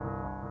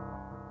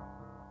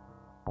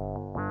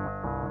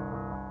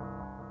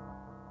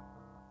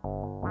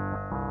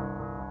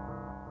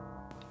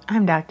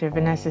I'm Dr.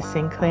 Vanessa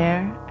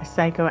Sinclair, a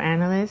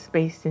psychoanalyst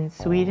based in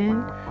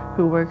Sweden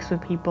who works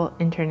with people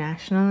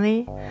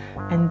internationally,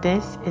 and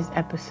this is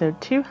episode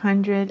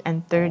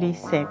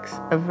 236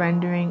 of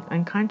Rendering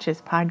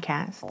Unconscious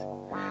podcast.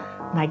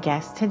 My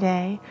guest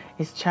today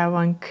is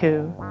Chaweon,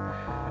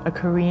 a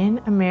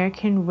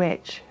Korean-American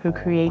witch who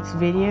creates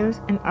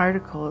videos and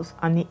articles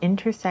on the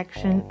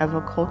intersection of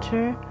occult,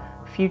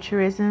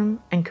 futurism,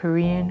 and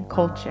Korean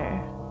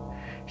culture.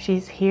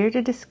 She's here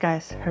to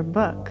discuss her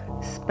book,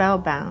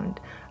 Spellbound,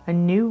 A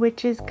New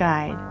Witch's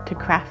Guide to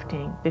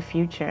Crafting the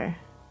Future.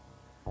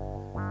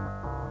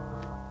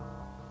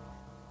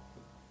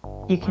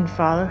 You can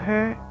follow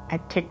her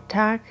at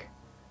TikTok,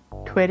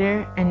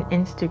 Twitter, and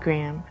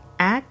Instagram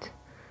at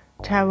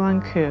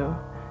Chaweon.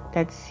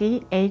 That's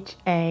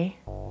CHAWEONKOO.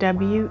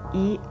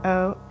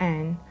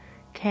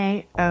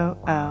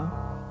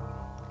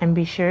 And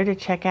be sure to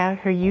check out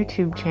her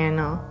YouTube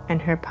channel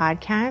and her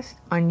podcast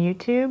on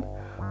YouTube,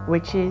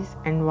 Witches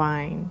and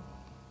Wine.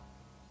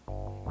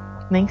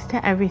 Links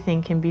to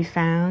everything can be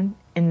found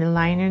in the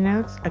liner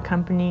notes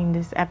accompanying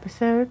this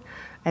episode,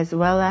 as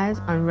well as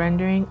on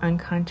Rendering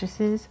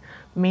Unconscious's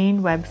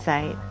main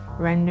website,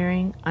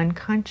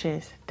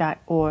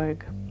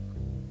 renderingunconscious.org.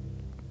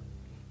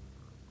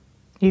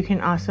 You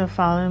can also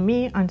follow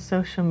me on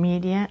social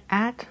media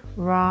at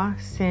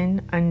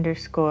rawsin_.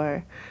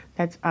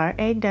 That's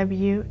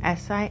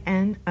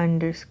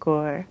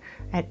RAWSIN_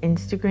 at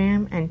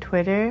Instagram and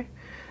Twitter,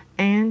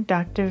 and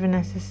Dr.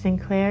 Vanessa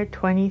Sinclair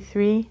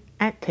 23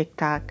 at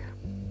TikTok.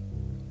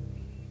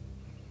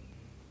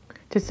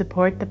 To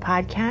support the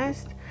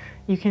podcast,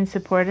 you can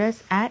support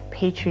us at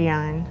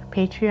Patreon,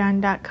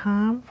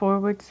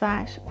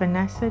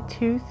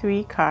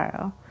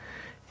 patreon.com/Vanessa23Carl.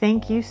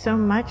 Thank you so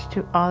much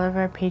to all of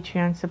our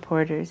Patreon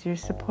supporters. Your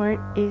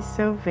support is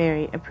so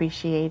very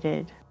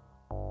appreciated.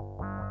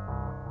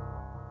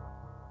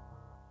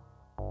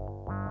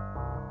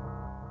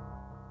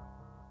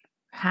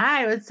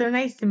 Hi, it's so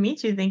nice to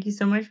meet you. Thank you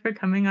so much for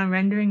coming on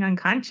Rendering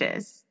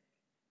Unconscious.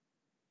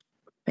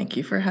 Thank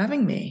you for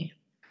having me.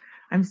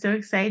 I'm so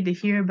excited to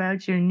hear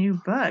about your new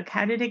book.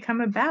 How did it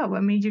come about?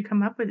 What made you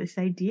come up with this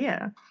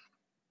idea?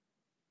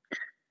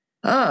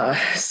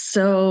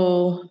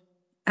 So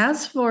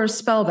as for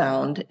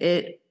Spellbound,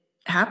 it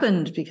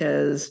happened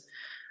because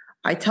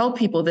I tell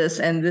people this,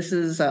 and this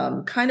is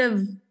kind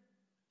of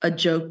a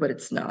joke, but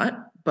it's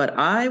not. But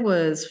I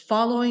was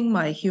following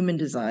my human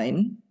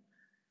design.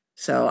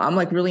 So I'm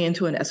like really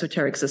into an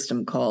esoteric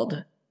system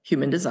called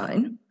human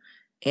design.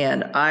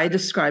 And I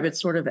describe it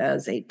sort of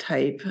as a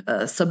type,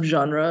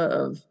 subgenre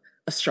of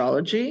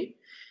astrology.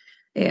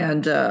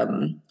 And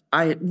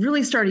I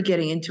really started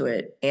getting into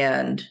it.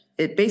 And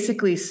it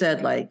basically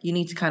said, like, you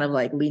need to kind of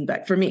like lean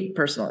back. For me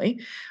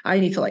personally, I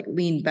need to like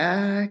lean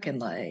back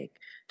and like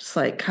just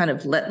like kind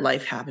of let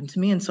life happen to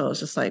me. And so I was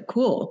just like,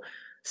 cool.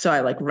 So I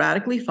like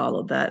radically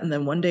followed that. And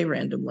then one day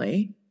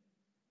randomly,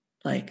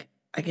 like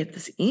I get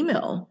this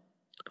email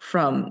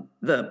from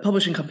the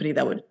publishing company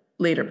that would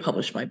later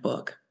publish my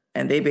book.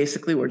 And they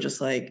basically were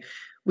just like,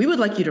 we would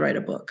like you to write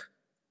a book.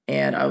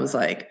 And I was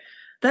like,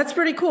 that's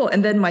pretty cool.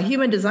 And then my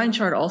human design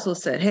chart also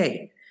said,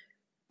 hey,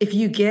 if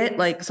you get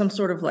like some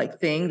sort of like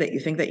thing that you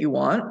think that you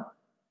want,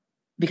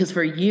 because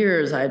for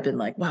years I had been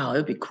like, wow, it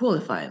would be cool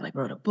if I like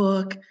wrote a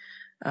book.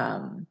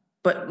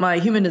 But my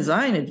human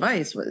design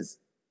advice was,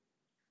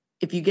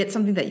 if you get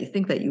something that you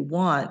think that you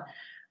want,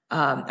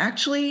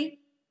 actually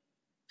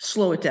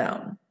slow it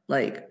down.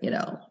 Like,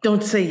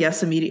 don't say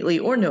yes immediately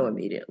or no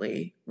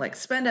immediately. Like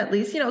spend at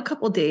least, a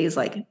couple of days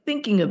like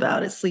thinking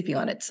about it, sleeping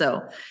on it.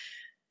 So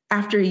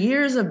after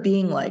years of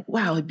being like,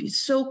 wow, it'd be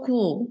so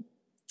cool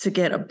to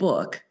get a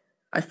book,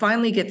 I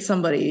finally get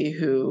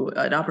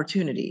an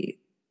opportunity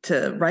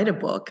to write a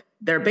book.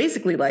 They're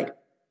basically like,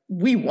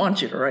 we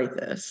want you to write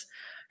this.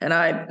 And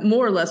I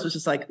more or less was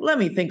just like, let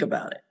me think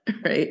about it,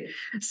 right?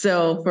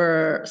 So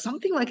for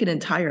something like an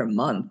entire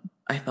month,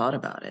 I thought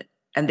about it.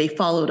 And they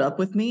followed up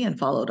with me. And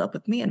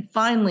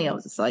finally, I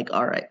was just like,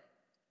 all right,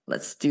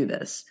 let's do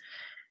this.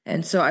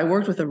 And so I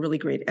worked with a really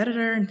great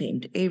editor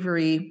named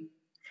Avery,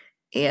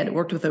 and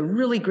worked with a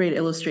really great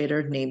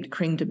illustrator named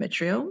Kring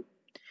Demetrio.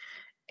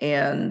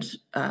 And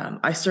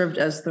I served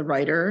as the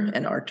writer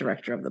and art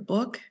director of the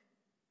book.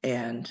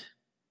 And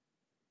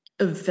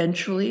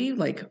eventually,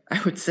 like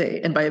I would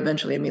say, and by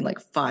eventually, I mean like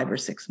 5 or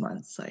 6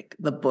 months, like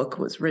the book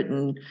was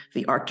written,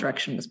 the art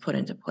direction was put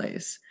into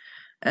place.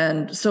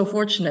 And so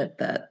fortunate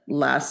that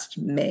last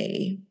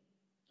May,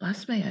 I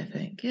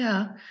think,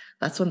 yeah,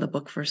 that's when the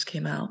book first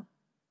came out.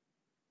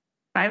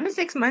 5 or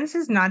 6 months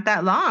is not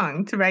that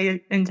long to write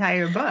an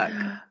entire book.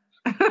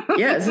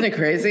 Yeah, isn't it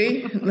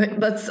crazy?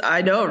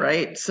 I know,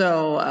 right?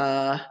 So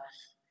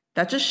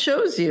that just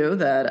shows you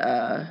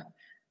that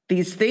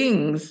these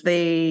things,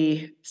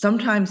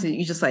 sometimes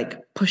you just like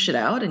push it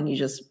out and you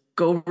just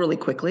go really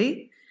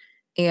quickly.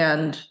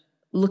 And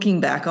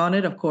looking back on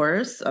it, of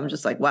course, I'm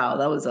just like, wow,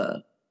 that was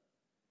a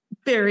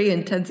very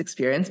intense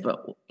experience.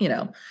 But,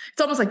 it's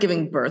almost like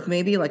giving birth,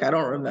 maybe. Like, I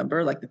don't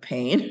remember like the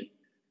pain.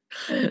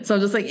 So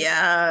I'm just like,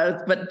 yeah.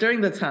 But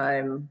during the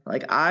time,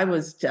 like I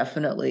was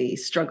definitely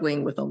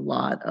struggling with a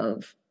lot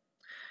of,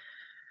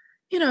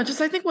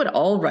 just I think what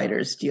all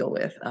writers deal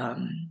with.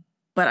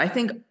 But I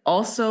think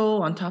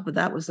also on top of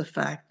that was the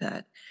fact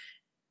that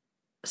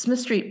Smith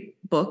Street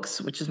Books,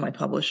 which is my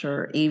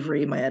publisher,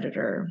 Avery, my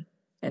editor,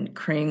 and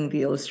Kring,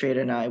 the illustrator,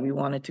 and I, we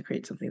wanted to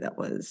create something that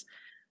was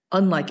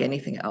unlike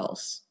anything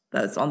else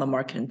that's on the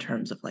market in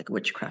terms of like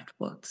witchcraft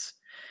books.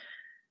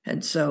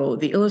 And so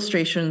the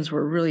illustrations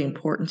were really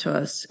important to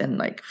us. And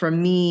like for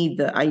me,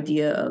 the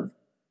idea of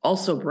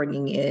also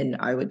bringing in,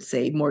 I would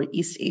say, more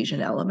East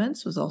Asian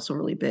elements was also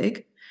really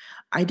big.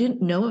 I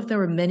didn't know if there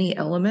were many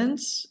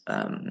elements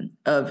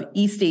of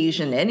East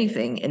Asian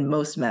anything in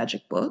most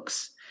magic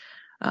books.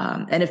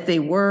 And if they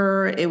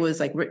were, it was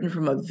like written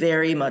from a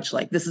very much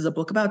like, this is a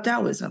book about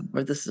Taoism,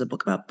 or this is a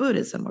book about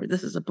Buddhism, or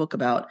this is a book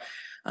about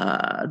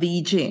the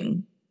I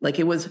Ching. Like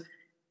it was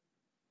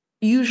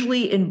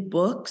usually in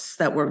books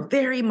that were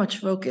very much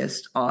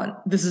focused on,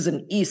 this is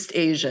an East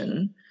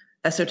Asian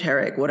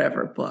esoteric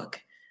whatever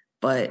book.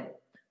 But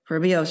for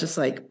me, I was just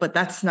like, but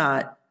that's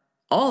not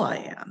all I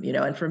am,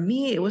 And for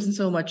me, it wasn't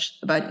so much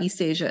about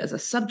East Asia as a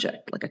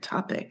subject, like a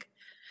topic.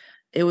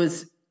 It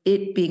was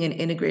it being an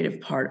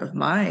integrative part of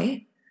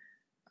my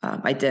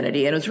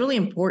identity. And it was really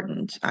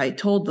important. I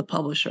told the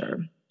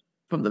publisher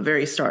from the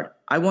very start,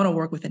 I want to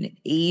work with an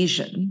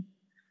Asian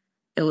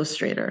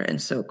illustrator. And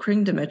so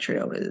Kring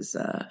Demetrio is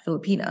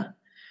Filipina.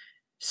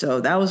 So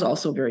that was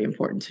also very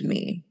important to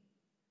me,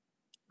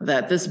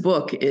 that this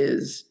book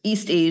is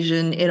East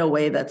Asian in a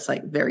way that's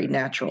like very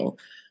natural.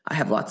 I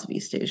have lots of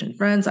East Asian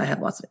friends. I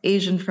have lots of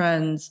Asian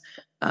friends.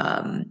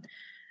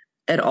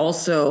 And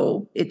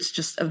also it's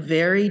just a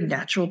very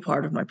natural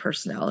part of my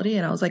personality.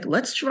 And I was like,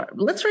 let's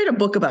write a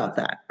book about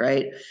that.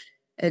 Right.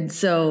 And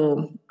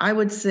so I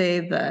would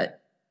say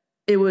that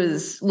it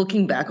was,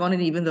 looking back on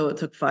it, even though it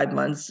took 5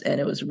 months and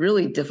it was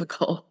really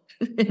difficult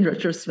in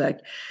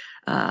retrospect.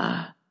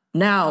 Now,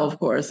 of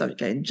course, I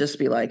can just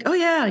be like, oh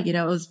yeah,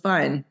 it was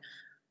fine.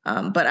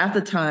 But at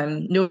the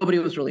time, nobody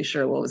was really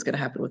sure what was going to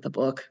happen with the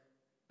book.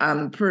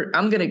 I'm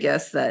going to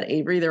guess that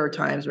Avery, there were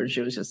times where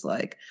she was just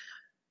like,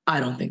 I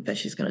don't think that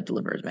she's going to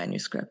deliver a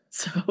manuscript.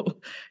 So,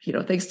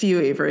 thanks to you,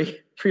 Avery,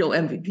 real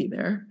MVP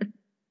there.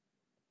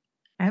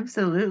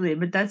 Absolutely.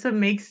 But that's what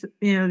makes,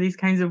 these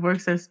kinds of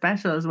works so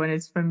special, is when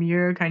it's from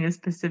your kind of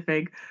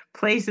specific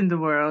place in the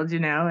world,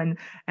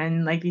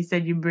 and like you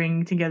said, you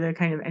bring together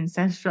kind of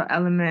ancestral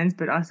elements,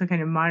 but also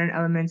kind of modern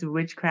elements of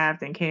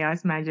witchcraft and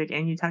chaos magic.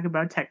 And you talk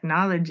about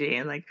technology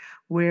and like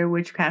where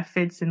witchcraft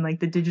fits in like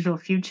the digital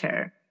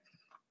future.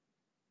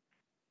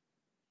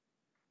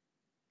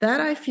 That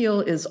I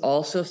feel is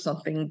also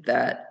something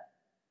that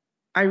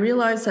I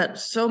realized that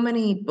so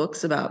many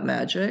books about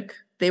magic,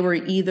 they were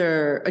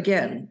either,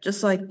 again,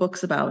 just like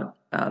books about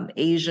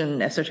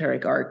Asian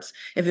esoteric arts,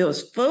 if it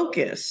was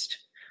focused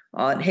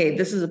on, hey,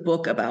 this is a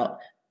book about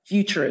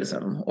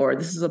futurism, or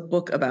this is a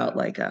book about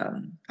like, I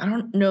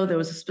don't know, there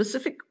was a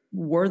specific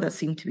word that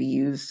seemed to be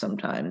used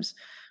sometimes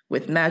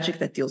with magic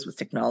that deals with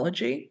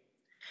technology.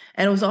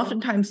 And it was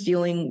oftentimes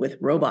dealing with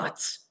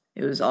robots.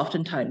 It was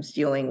oftentimes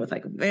dealing with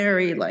like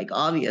very like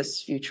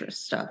obvious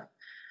futurist stuff.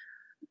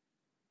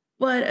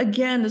 But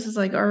again, this is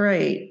like, all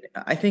right,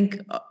 I think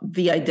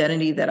the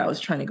identity that I was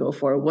trying to go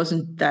for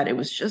wasn't that it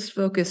was just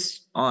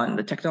focused on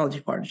the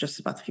technology part, just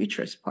about the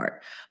futurist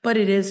part, but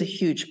it is a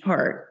huge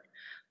part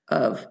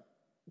of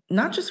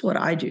not just what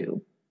I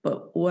do,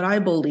 but what I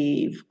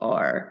believe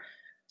are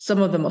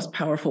some of the most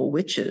powerful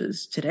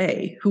witches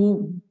today,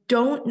 who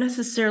don't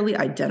necessarily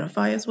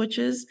identify as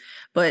witches,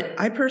 but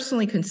I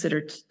personally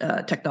consider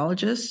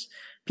technologists,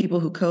 people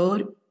who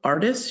code,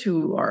 artists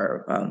who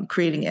are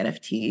creating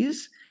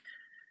NFTs.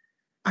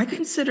 I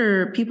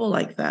consider people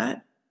like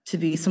that to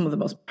be some of the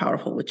most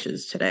powerful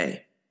witches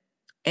today.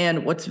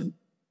 And what's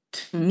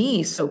to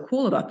me so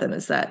cool about them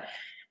is that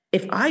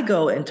if I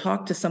go and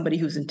talk to somebody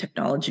who's in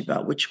technology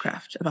about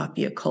witchcraft, about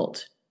the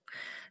occult,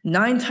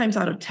 9 times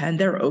out of 10,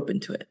 they're open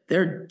to it.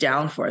 They're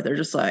down for it. They're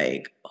just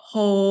like,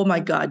 oh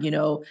my God,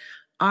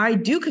 I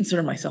do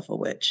consider myself a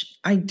witch.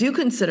 I do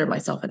consider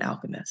myself an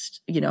alchemist,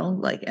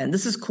 and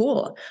this is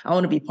cool. I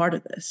want to be part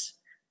of this.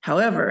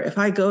 However, if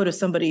I go to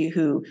somebody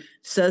who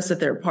says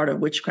that they're part of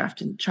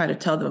witchcraft and try to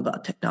tell them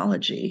about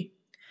technology,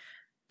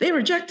 they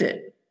reject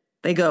it.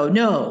 They go,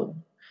 no,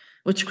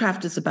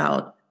 witchcraft is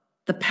about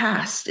the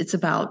past. It's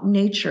about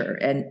nature,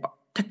 and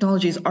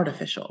technology is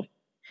artificial.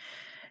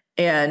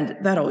 And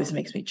that always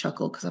makes me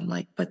chuckle, because I'm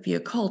like, but the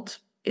occult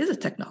is a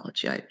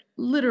technology. I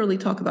literally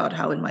talk about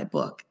how in my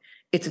book,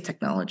 it's a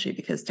technology,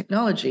 because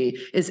technology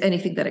is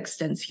anything that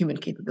extends human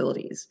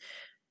capabilities.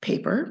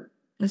 Paper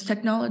is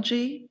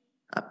technology.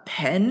 A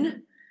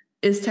pen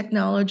is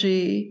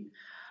technology.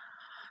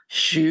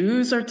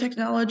 Shoes are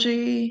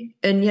technology.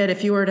 And yet,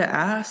 if you were to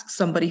ask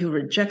somebody who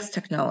rejects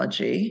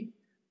technology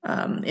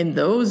in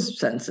those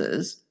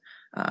senses,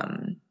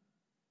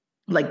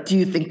 like, do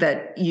you think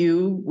that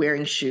you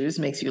wearing shoes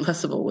makes you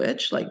less of a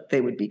witch? Like,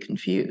 they would be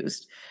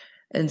confused.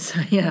 And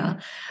so, yeah.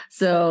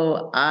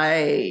 So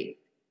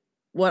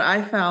what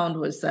I found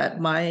was that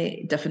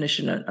my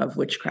definition of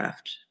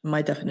witchcraft,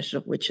 my definition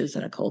of witches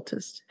and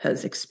occultist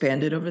has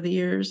expanded over the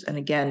years. And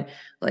again,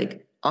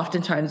 like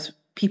oftentimes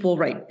people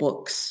write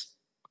books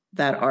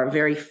that are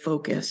very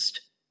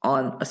focused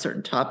on a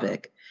certain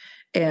topic.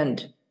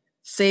 And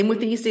same with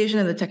the East Asian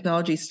and the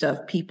technology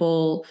stuff,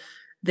 people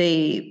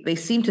they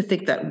seem to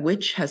think that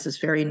witch has this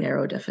very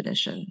narrow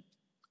definition.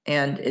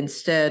 And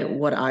instead,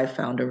 what I've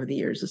found over the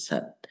years is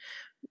that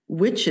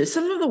witches,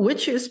 some of the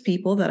witchiest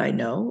people that I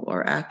know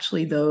are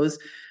actually those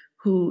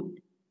who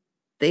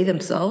they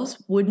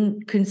themselves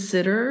wouldn't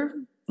consider,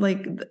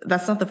 like,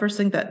 that's not the first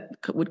thing that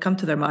would come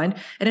to their mind.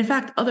 And in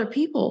fact, other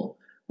people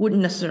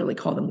wouldn't necessarily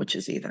call them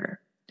witches either.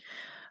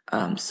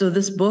 So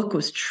this book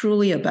was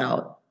truly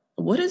about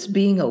what does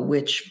being a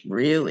witch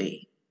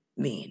really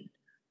mean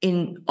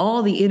in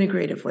all the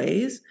integrative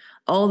ways,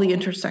 all the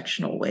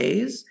intersectional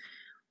ways,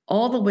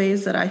 all the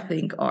ways that I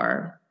think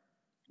are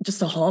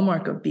just a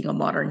hallmark of being a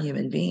modern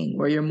human being,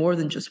 where you're more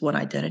than just one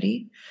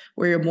identity,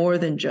 where you're more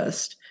than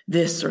just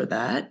this or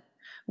that,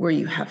 where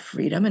you have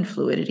freedom and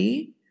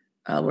fluidity,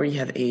 where you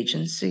have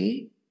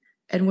agency,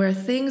 and where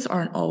things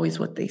aren't always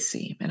what they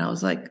seem. And I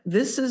was like,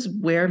 this is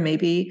where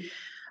maybe,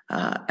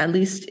 at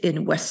least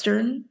in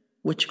Western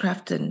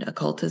witchcraft and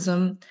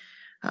occultism,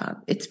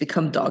 it's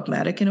become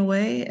dogmatic in a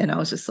way. And I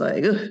was just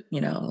like, ugh,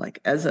 like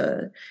as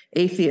a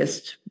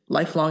atheist,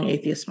 lifelong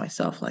atheist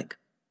myself, like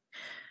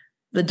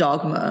the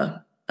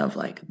dogma of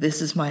like,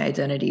 this is my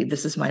identity,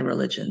 this is my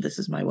religion, this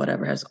is my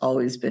whatever has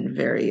always been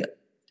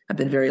I've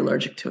been very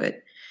allergic to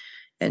it.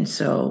 And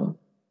so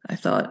I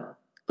thought,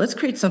 let's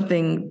create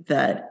something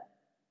that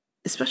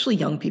especially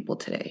young people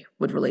today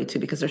would relate to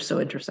because they're so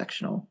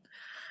intersectional.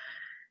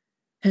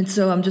 And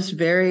so I'm just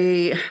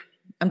very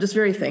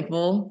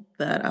thankful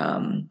that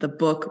the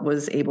book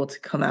was able to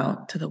come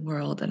out to the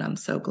world. And I'm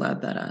so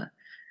glad that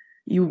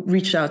you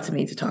reached out to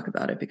me to talk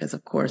about it because,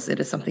 of course, it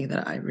is something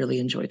that I really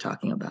enjoy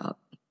talking about.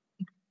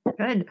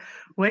 Good.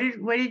 What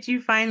did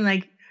you find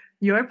like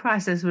your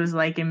process was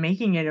like in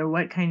making it, or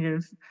what kind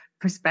of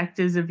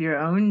perspectives of your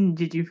own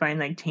did you find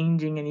like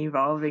changing and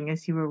evolving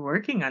as you were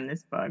working on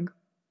this book?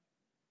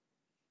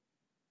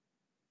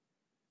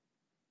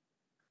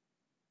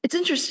 It's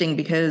interesting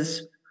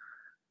because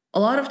a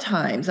lot of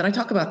times, and I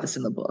talk about this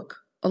in the book,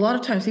 a lot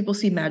of times people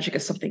see magic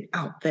as something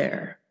out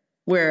there,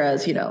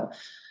 whereas,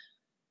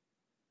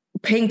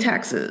 paying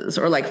taxes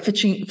or like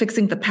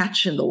fixing the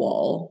patch in the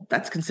wall,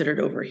 that's considered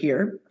over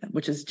here,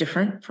 which is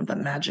different from the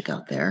magic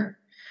out there.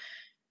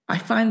 I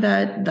find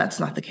that that's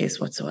not the case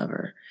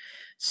whatsoever.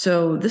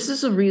 So this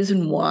is a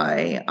reason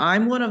why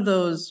I'm one of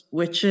those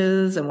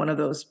witches and one of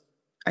those,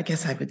 I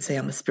guess I would say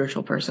I'm a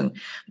spiritual person,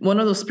 one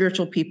of those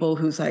spiritual people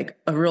who's like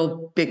a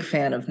real big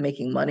fan of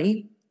making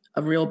money,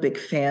 a real big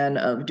fan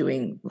of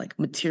doing like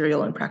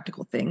material and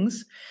practical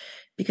things,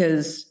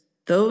 because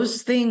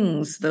those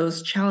things,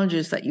 those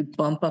challenges that you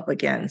bump up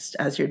against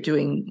as you're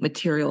doing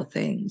material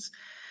things,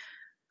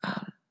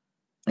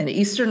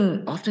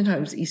 and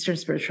oftentimes Eastern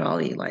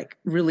spirituality, like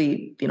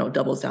really,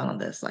 doubles down on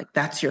this. Like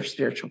that's your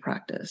spiritual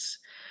practice.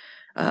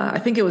 I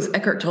think it was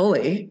Eckhart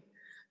Tolle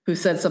who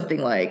said something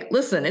like,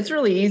 listen, it's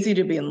really easy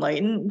to be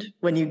enlightened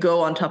when you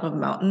go on top of a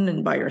mountain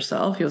and by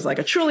yourself. He was like,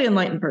 a truly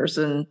enlightened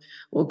person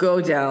will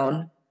go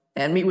down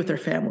and meet with their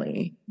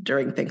family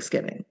during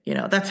Thanksgiving.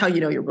 That's how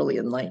you know you're really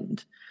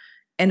enlightened.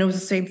 And it was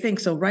the same thing.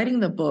 So writing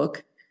the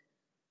book,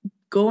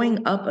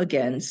 going up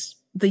against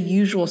the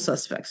usual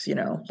suspects,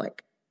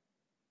 like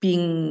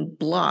being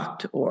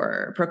blocked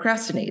or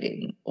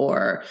procrastinating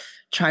or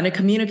trying to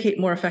communicate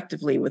more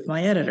effectively with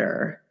my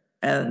editor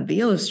and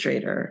the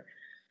illustrator,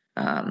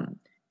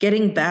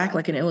 getting back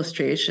like an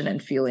illustration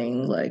and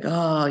feeling like,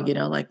 oh,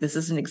 like this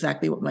isn't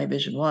exactly what my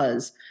vision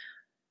was.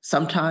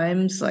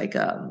 Sometimes like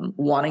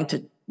wanting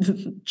to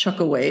chuck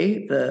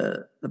away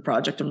the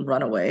project and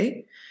run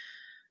away.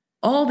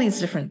 All these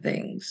different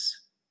things.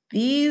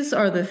 These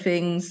are the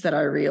things that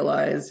I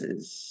realize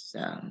is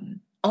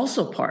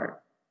also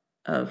part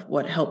of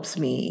what helps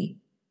me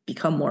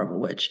become more of a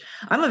witch.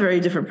 I'm a very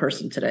different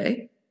person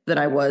today than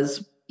I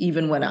was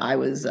even when I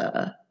was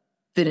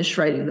finished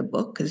writing the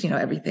book, because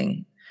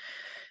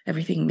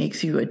everything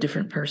makes you a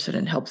different person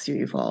and helps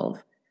you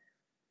evolve.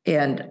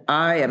 And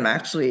I am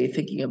actually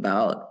thinking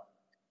about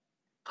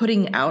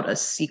putting out a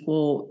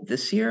sequel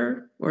this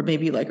year or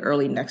maybe like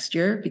early next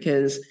year,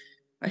 because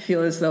I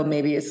feel as though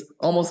maybe it's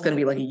almost going to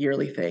be like a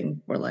yearly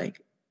thing where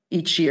like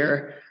each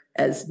year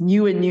as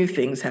new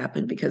things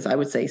happen, because I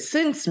would say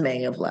since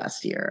May of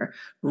last year,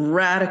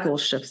 radical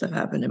shifts have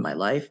happened in my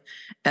life.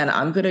 And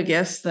I'm going to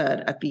guess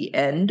that at the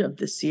end of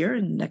this year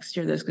and next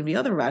year, there's going to be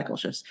other radical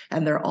shifts,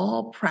 and they're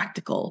all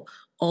practical,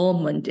 all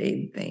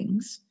mundane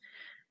things.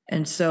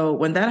 And so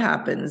when that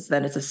happens,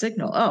 then it's a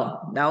signal.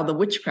 Oh, now the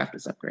witchcraft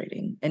is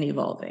upgrading and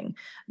evolving.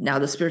 Now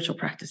the spiritual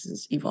practice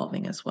is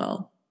evolving as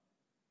well.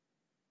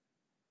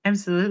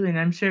 Absolutely. And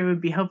I'm sure it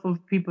would be helpful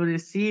for people to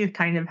see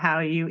kind of how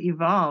you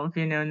evolve,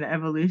 and the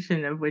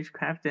evolution of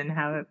witchcraft and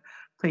how it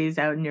plays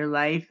out in your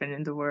life and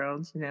in the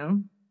world.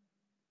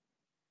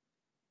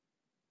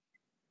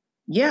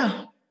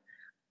 Yeah,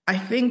 I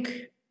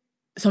think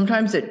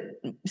sometimes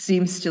it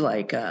seems to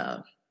like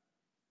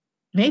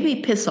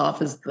maybe piss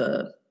off is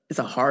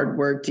a hard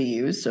word to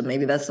use, so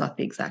maybe that's not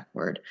the exact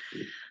word.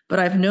 But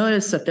I've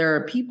noticed that there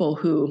are people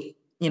who,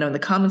 in the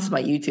comments of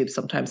my YouTube,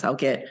 sometimes I'll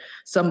get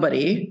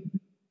somebody,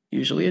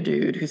 usually a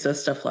dude, who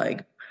says stuff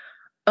like,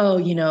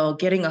 oh,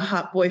 getting a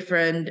hot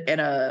boyfriend and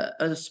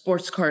a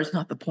sports car is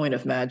not the point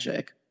of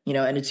magic.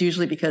 And it's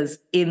usually because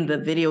in the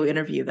video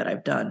interview that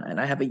I've done,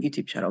 and I have a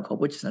YouTube channel called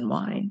Witches and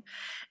Wine,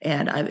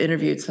 and I've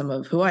interviewed some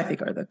of who I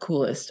think are the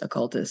coolest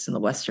occultists in the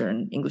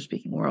Western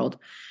English-speaking world.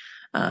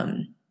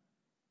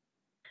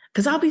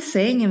 Because I'll be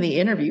saying in the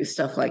interview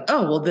stuff like,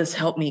 oh, will this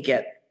help me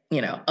get,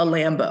 a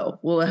Lambo?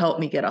 Will it help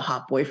me get a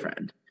hot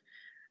boyfriend?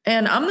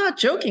 And I'm not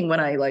joking when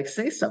I like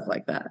say stuff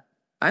like that.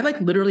 I like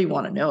literally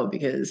want to know,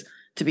 because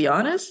to be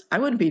honest, I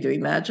wouldn't be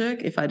doing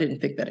magic if I didn't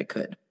think that it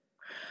could.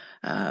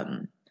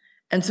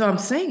 And so I'm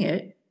saying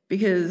it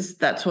because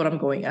that's what I'm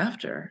going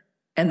after.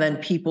 And then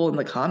people in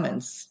the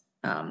comments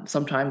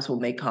sometimes will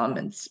make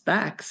comments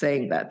back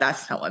saying that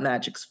that's not what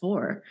magic's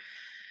for.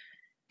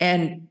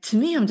 And to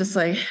me, I'm just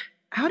like,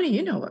 how do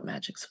you know what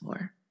magic's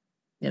for?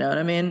 You know what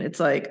I mean? It's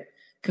like,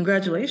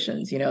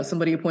 congratulations,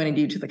 somebody appointed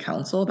you to the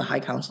council, the High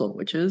Council of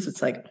Witches.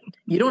 It's like,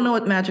 you don't know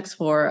what magic's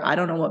for. I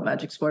don't know what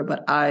magic's for,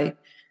 but I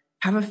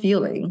have a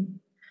feeling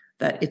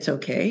that it's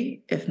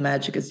okay if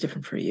magic is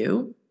different for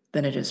you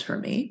than it is for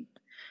me.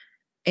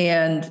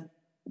 And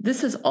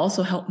this has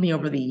also helped me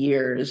over the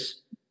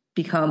years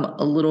become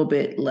a little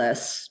bit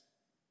less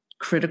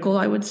critical,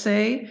 I would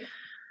say.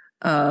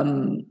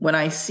 When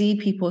I see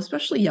people,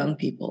 especially young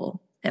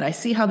people, and I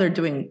see how they're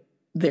doing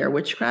their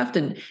witchcraft,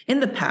 and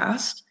in the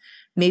past,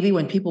 maybe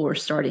when people were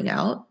starting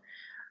out,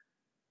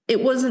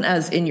 it wasn't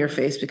as in your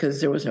face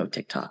because there was no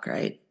TikTok,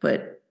 right?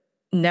 But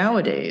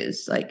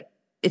nowadays, like,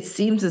 it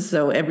seems as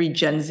though every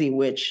Gen Z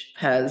witch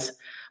has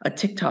a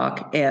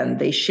TikTok and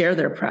they share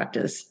their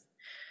practice.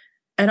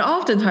 And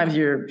oftentimes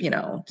you're,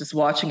 just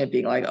watching it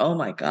being like, oh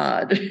my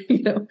God,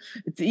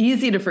 it's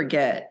easy to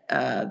forget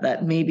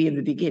that maybe in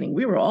the beginning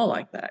we were all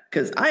like that.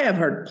 Because I have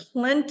heard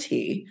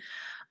plenty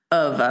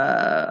of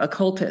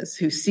occultists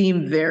who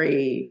seem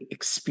very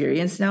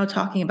experienced now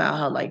talking about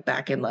how, like,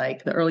 back in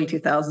like the early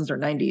 2000s or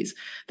 90s,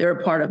 they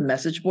were part of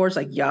message boards,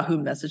 like Yahoo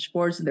message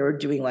boards, and they were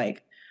doing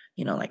like,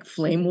 like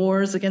flame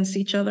wars against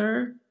each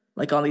other,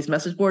 like on these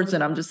message boards.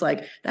 And I'm just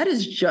like, that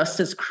is just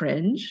as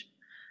cringe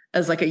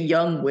as like a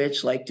young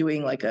witch, like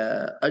doing like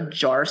a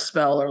jar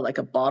spell or like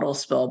a bottle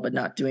spell, but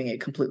not doing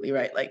it completely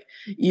right. Like,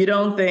 you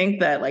don't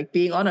think that like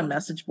being on a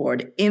message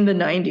board in the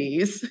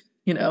 90s,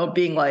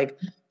 being like,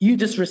 you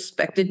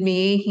disrespected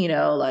me,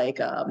 like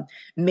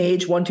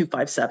mage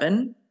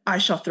 1257, I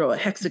shall throw a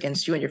hex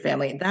against you and your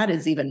family. That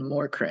is even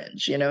more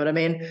cringe. You know what I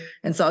mean?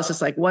 And so I was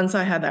just like, once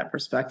I had that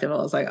perspective, I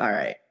was like, all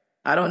right,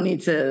 I don't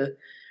need to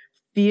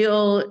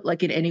feel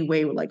like in any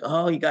way like,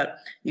 oh, you got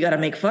to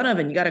make fun of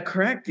and you got to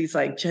correct these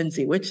like Gen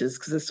Z witches,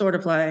 because it's sort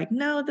of like,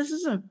 no, this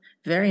is a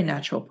very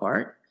natural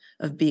part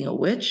of being a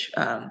witch,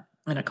 an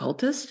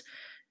occultist.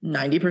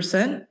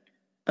 90%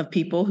 of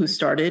people who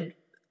started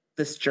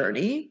this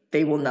journey,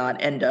 they will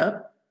not end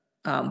up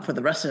for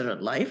the rest of their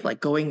life like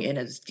going in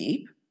as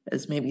deep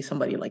as maybe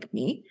somebody like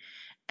me.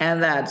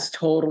 And that's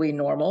totally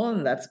normal.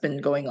 And that's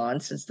been going on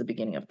since the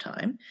beginning of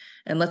time.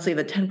 And let's say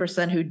the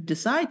 10% who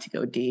decide to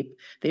go deep,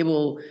 they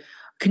will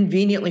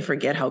conveniently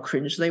forget how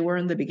cringe they were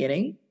in the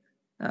beginning.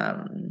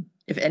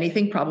 If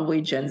anything,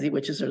 probably Gen Z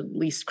witches are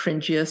least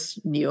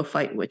cringiest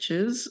neophyte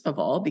witches of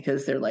all,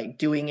 because they're like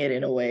doing it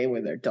in a way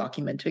where they're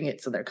documenting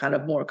it. So they're kind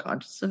of more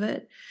conscious of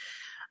it.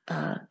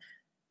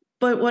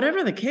 But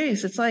whatever the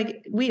case, it's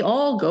like we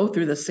all go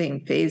through the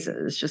same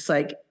phases, just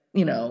like,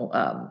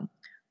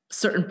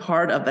 certain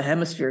part of the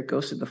hemisphere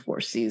goes through the 4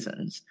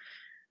 seasons.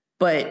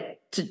 But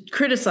to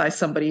criticize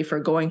somebody for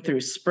going through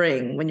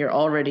spring when you're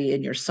already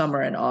in your summer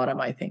and autumn,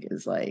 I think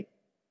is like,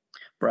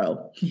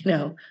 bro,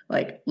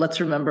 like, let's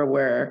remember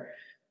where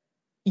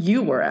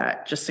you were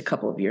at just a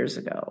couple of years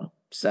ago.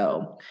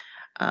 So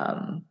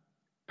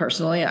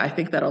personally, I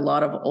think that a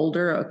lot of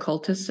older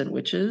occultists and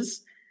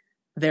witches,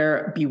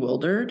 they're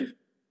bewildered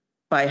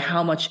by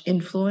how much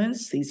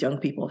influence these young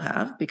people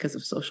have because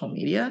of social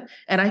media.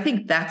 And I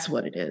think that's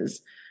what it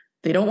is.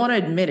 They don't want to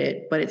admit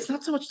it, but it's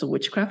not so much the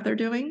witchcraft they're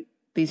doing,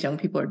 these young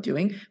people are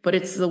doing, but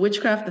it's the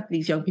witchcraft that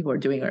these young people are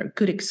doing are a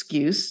good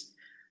excuse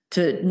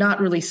to not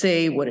really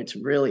say what it's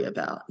really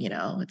about.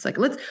 It's like,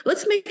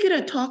 let's make it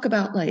a talk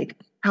about like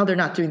how they're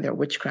not doing their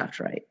witchcraft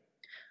right.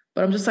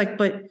 But I'm just like,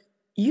 but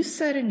you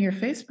said in your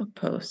Facebook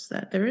post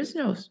that there is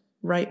no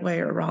right way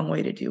or wrong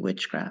way to do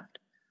witchcraft.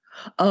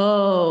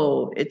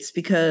 Oh, it's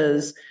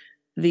because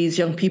these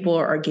young people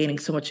are gaining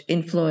so much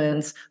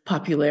influence,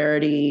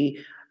 popularity.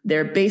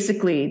 They're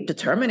basically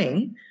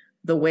determining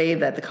the way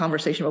that the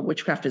conversation about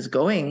witchcraft is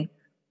going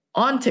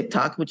on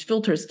TikTok, which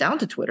filters down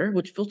to Twitter,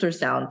 which filters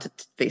down to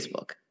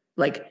Facebook.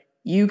 Like,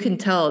 you can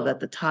tell that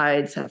the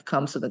tides have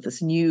come so that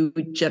this new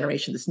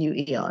generation, this new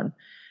eon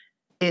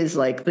is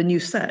like the new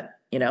set,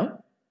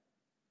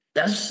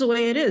 That's just the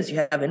way it is.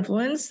 You have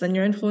influence, then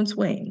your influence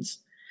wanes.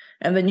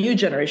 And the new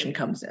generation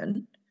comes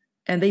in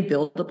and they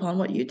build upon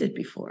what you did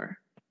before.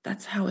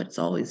 that's how it's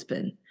always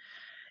been.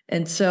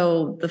 And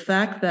so the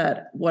fact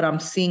that what I'm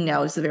seeing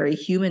now is the very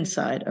human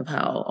side of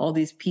how all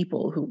these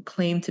people who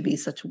claim to be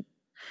such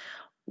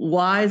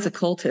wise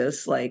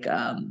occultists, like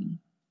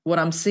what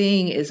I'm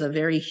seeing is a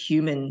very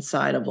human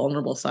side, a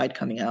vulnerable side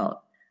coming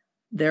out.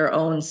 Their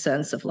own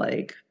sense of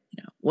like,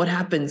 what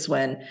happens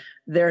when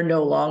they're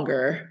no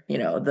longer,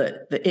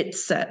 the it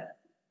set,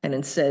 and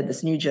instead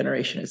this new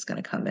generation is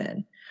going to come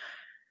in.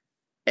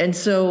 And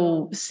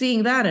so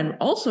seeing that and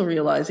also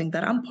realizing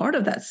that I'm part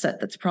of that set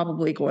that's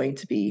probably going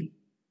to be,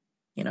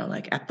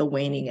 like at the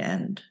waning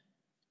end.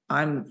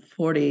 I'm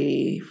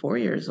 44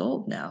 years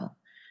old now.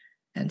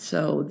 And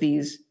so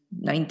these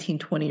 19,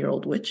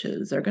 20-year-old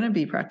witches, they're going to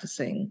be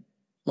practicing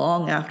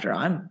long after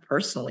I'm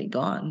personally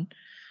gone.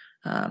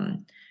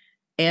 And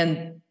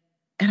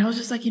I was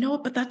just like, you know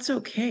what, but that's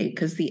okay,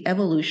 because the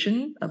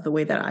evolution of the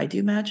way that I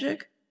do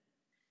magic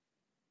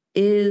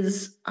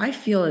is, I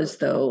feel as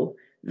though,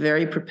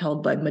 very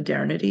propelled by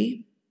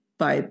modernity,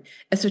 by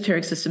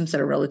esoteric systems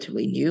that are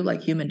relatively new,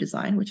 like human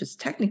design, which has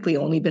technically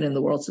only been in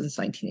the world since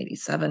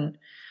 1987,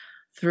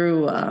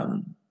 through,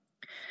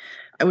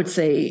 I would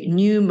say,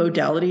 new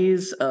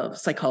modalities of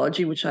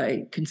psychology, which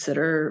I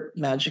consider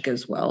magic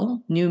as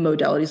well, new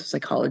modalities of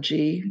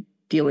psychology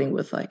dealing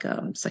with like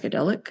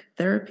psychedelic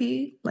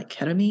therapy, like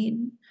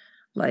ketamine,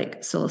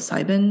 like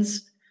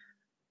psilocybins,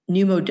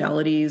 new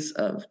modalities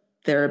of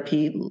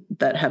therapy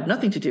that have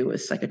nothing to do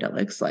with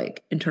psychedelics,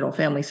 like internal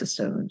family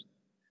systems,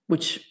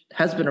 which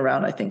has been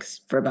around, I think,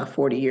 for about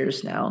 40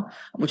 years now,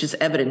 which is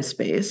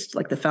evidence-based.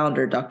 Like the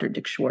founder, Dr.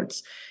 Dick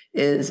Schwartz,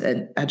 is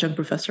an adjunct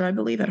professor, I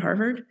believe, at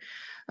Harvard.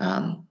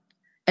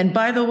 And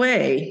by the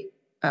way,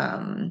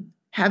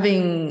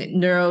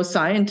 having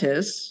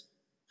neuroscientists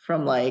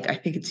from like, I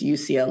think it's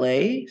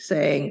UCLA,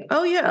 saying,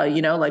 oh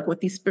yeah, like what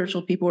these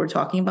spiritual people were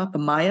talking about, the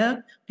Maya,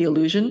 the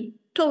illusion,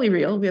 totally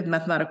real. We have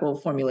mathematical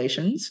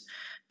formulations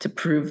to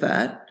prove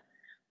that.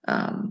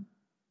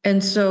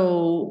 And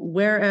so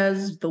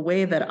whereas the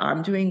way that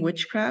I'm doing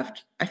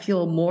witchcraft, I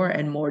feel more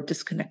and more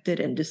disconnected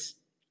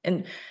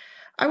and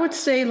I would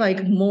say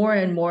like more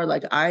and more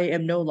like I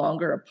am no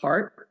longer a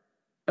part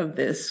of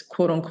this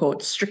quote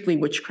unquote strictly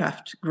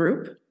witchcraft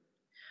group.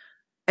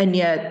 And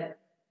yet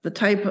the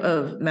type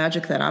of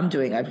magic that I'm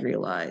doing, I've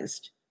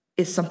realized,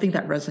 is something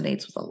that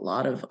resonates with a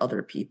lot of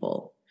other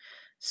people.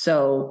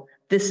 So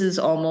this is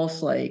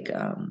almost like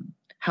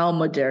how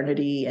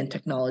modernity and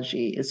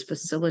technology is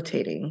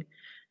facilitating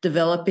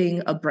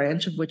developing a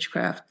branch of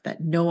witchcraft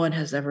that no one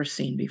has ever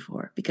seen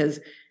before, because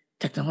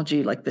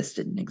technology like this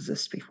didn't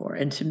exist before.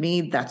 And to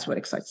me, that's what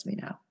excites me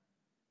now.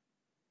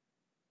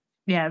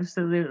 Yeah,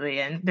 absolutely.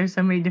 And there's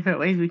so many different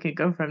ways we could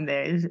go from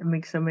there. It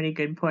makes so many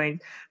good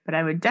points. But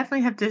I would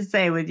definitely have to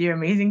say, with your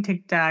amazing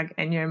TikTok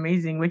and your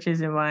amazing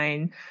Witches and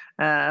Wine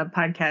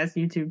podcast,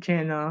 YouTube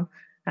channel,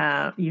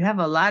 you have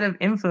a lot of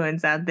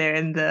influence out there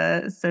in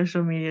the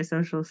social media,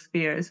 social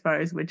sphere as far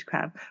as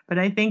witchcraft. But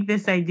I think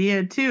this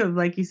idea too of,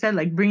 like you said,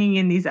 like bringing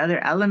in these other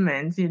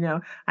elements,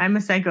 I'm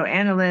a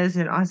psychoanalyst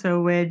and also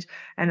a witch.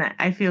 And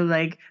I feel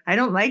like I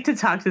don't like to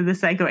talk to the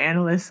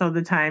psychoanalysts all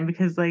the time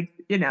because, like,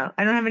 I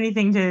don't have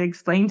anything to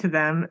explain to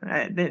them.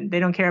 They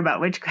don't care about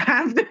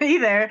witchcraft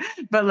either.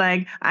 But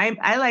like,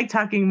 I like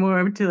talking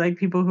more to like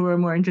people who are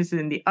more interested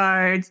in the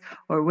arts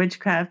or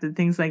witchcraft and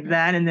things like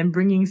that. And then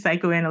bringing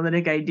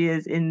psychoanalytic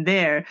ideas in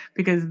there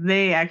because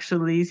they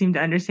actually seem to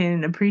understand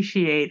and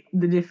appreciate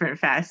the different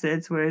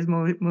facets. Whereas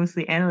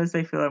mostly analysts,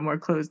 I feel, are more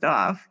closed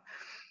off.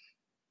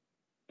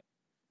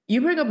 You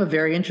bring up a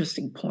very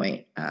interesting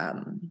point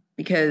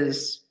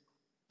because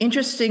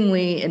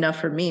interestingly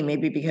enough for me,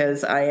 maybe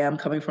because I am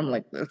coming from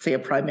like, let's say a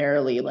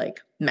primarily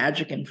like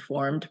magic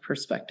informed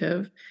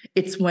perspective,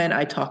 it's when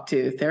I talk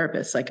to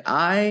therapists, like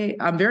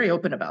I'm very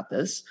open about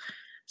this.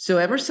 So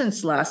ever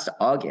since last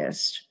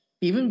August,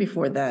 even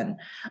before then,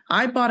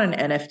 I bought an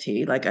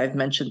NFT. Like I've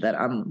mentioned that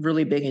I'm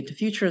really big into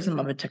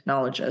futurism. I'm a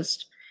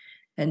technologist.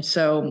 And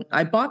so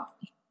I bought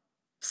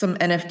some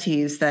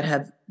NFTs that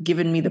have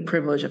given me the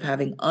privilege of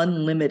having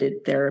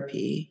unlimited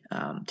therapy,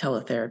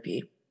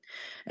 teletherapy.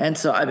 And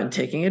so I've been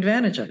taking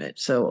advantage of it.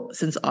 So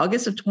since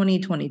August of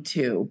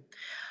 2022,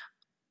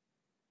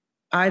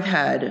 I've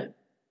had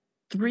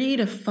 3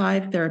 to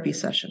 5 therapy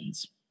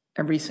sessions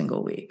every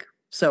single week.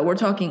 So we're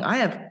talking, I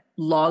have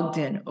logged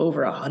in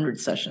over 100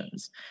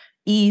 sessions,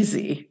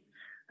 easy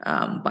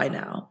by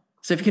now.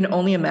 So if you can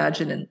only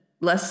imagine in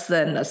less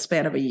than a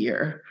span of a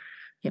year,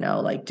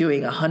 like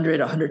doing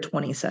 100,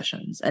 120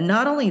 sessions. And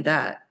not only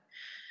that,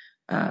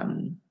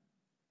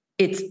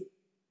 it's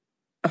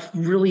a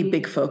really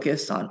big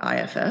focus on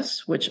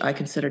IFS, which I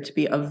consider to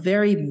be a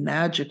very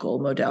magical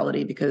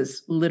modality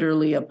because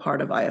literally a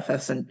part of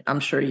IFS, and I'm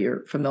sure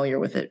you're familiar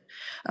with it,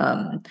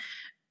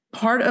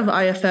 part of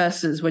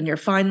IFS is when you're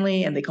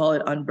finally, and they call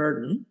it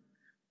unburden,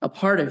 a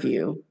part of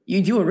you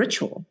do a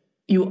ritual.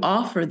 You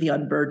offer the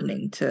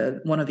unburdening to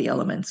one of the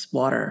elements,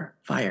 water,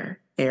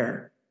 fire,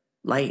 air,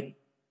 light.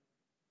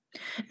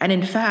 And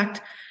in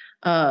fact,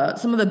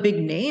 some of the big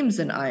names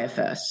in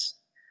IFS,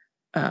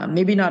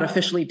 maybe not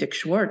officially Dick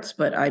Schwartz,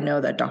 but I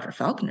know that Dr.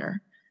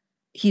 Falconer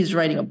he's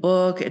writing a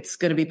book. It's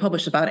going to be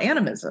published about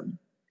animism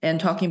and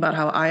talking about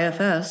how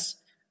IFS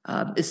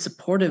is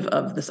supportive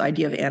of this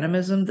idea of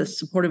animism, this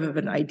supportive of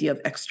an idea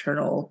of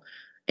external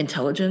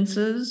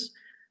intelligences,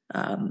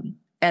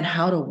 and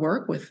how to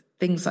work with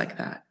things like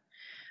that.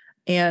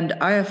 And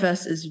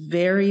IFS is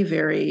very,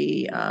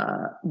 very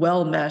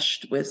well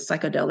meshed with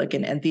psychedelic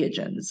and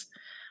entheogens.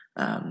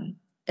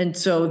 And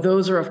so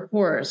those are, of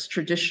course,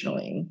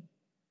 traditionally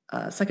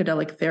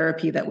psychedelic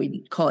therapy that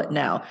we call it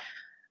now.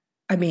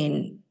 I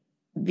mean,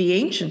 the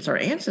ancients, our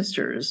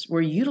ancestors,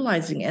 were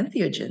utilizing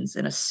entheogens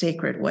in a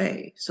sacred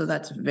way. So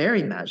that's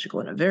very magical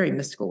in a very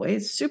mystical way.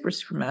 It's super,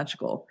 super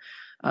magical.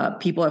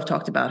 People have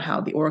talked about how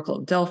the Oracle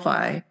of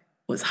Delphi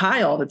was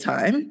high all the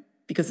time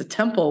because the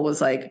temple was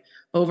like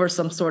over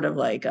some sort of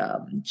like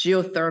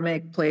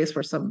geothermic place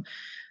where some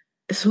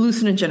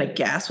hallucinogenic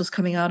gas was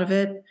coming out of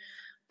it.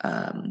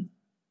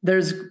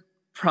 There's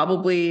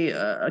probably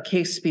a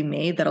case to be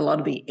made that a lot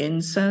of the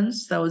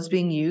incense that was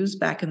being used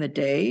back in the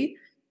day,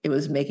 it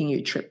was making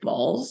you trip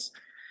balls.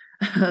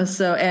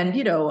 So, and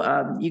you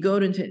know, you go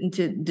into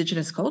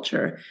indigenous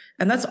culture,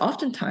 and that's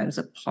oftentimes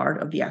a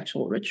part of the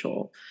actual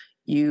ritual.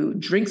 You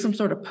drink some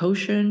sort of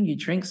potion, you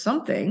drink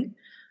something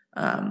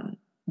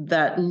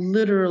that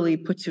literally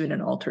puts you in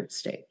an altered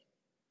state,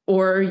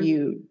 or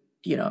you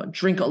know,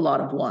 drink a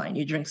lot of wine,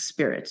 you drink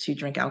spirits, you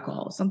drink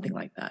alcohol, something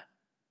like that.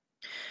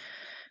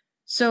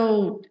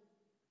 So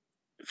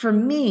for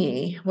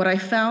me, what I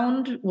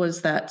found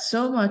was that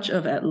so much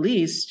of, at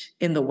least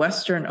in the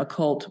Western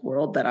occult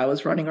world that I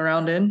was running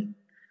around in,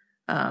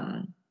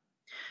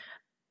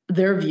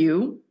 their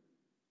view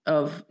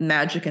of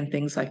magic and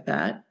things like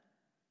that,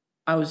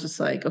 I was just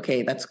like,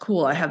 okay, that's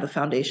cool. I have the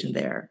foundation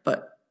there.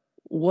 But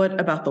what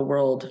about the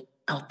world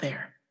out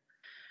there?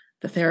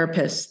 The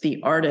therapists,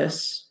 the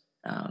artists,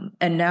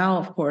 and now,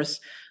 of course,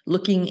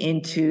 looking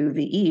into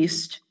the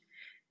East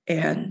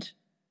and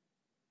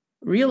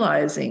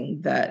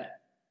realizing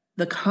that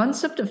the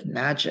concept of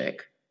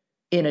magic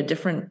in a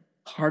different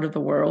part of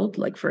the world,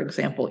 like, for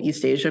example,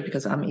 East Asia,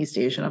 because I'm East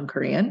Asian, I'm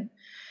Korean,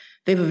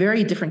 they have a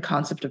very different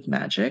concept of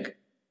magic.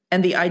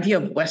 And the idea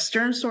of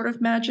Western sort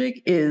of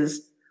magic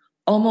is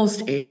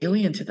almost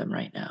alien to them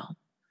right now.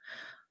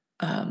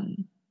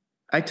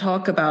 I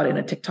talk about in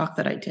a TikTok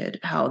that I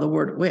did how the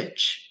word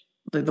witch,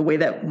 the way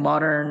that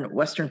modern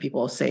Western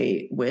people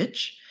say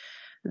witch,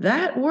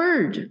 that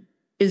word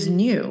is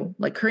new.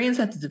 Like, Koreans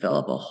had to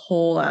develop a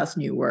whole ass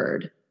new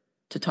word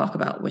to talk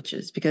about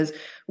witches, because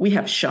we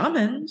have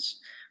shamans,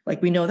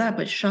 like, we know that,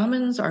 but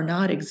shamans are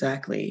not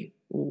exactly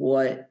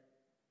what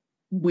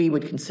we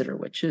would consider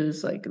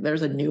witches. Like,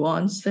 there's a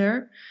nuance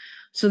there.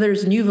 So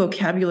there's new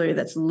vocabulary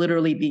that's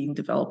literally being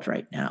developed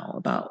right now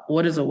about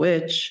what is a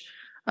witch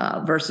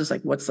versus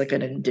like what's like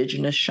an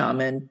indigenous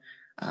shaman.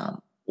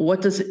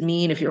 What does it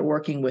mean if you're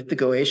working with the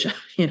Goetia,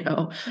 you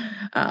know?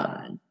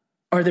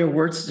 Are there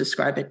words to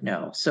describe it?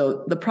 No.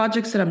 So the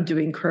projects that I'm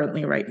doing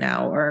currently right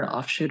now are an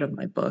offshoot of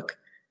my book,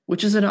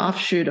 which is an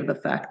offshoot of the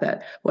fact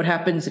that what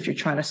happens if you're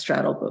trying to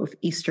straddle both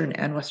Eastern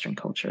and Western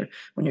culture,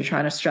 when you're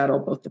trying to straddle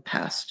both the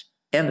past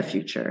and the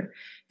future,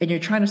 and you're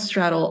trying to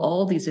straddle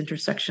all these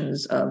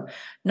intersections of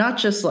not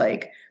just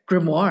like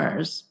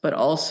grimoires, but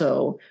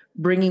also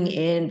bringing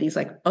in these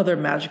like other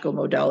magical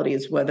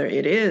modalities, whether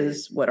it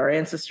is what our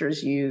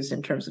ancestors used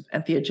in terms of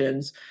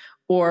entheogens,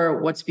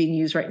 or what's being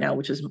used right now,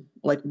 which is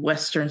like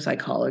Western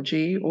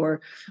psychology,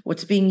 or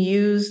what's being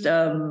used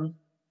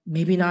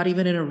maybe not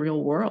even in a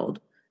real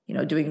world, you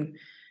know,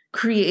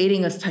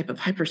 creating a type of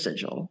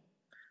hypersigil,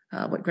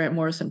 what Grant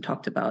Morrison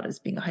talked about as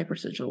being a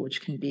hypersigil,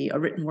 which can be a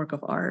written work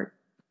of art,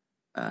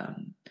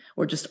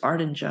 or just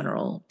art in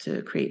general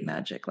to create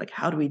magic. Like,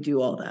 how do we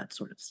do all that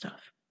sort of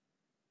stuff?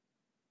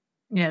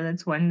 Yeah,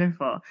 that's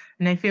wonderful.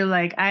 And I feel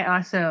like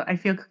I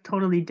feel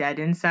totally dead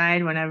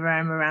inside whenever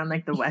I'm around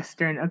like the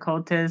Western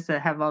occultists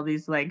that have all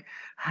these like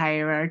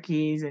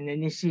hierarchies and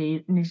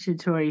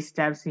initiatory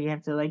steps that you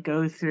have to like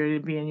go through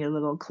to be in your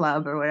little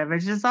club or whatever.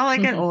 It's just all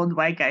like an old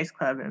white guy's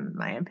club, in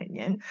my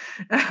opinion.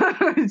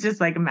 It's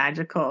just like a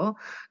magical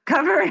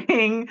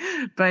covering,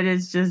 but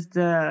it's just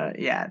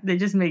yeah, they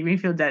just make me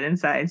feel dead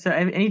inside. So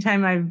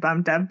anytime I've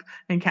bumped up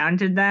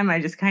encountered them,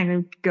 I just kind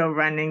of go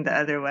running the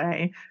other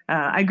way.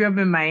 I grew up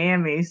in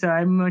Miami, so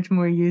I'm much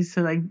more used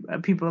to like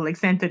people like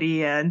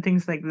Santeria and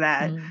things like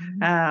that.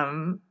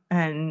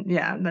 And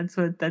yeah, that's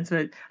what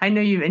I know.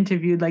 You've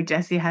interviewed like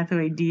Jesse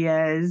Hathaway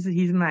Diaz.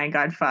 He's my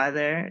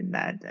godfather. And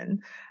that,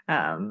 and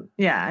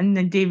yeah, and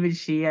then David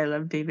Shee. I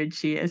love David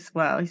Shee as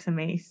well. He's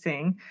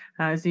amazing.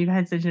 So you've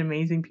had such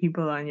amazing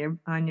people on your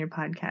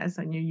podcast,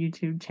 on your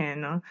YouTube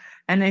channel.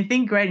 And I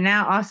think right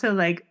now also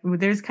like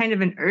there's kind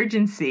of an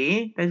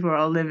urgency that we're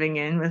all living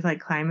in with like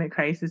climate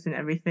crisis and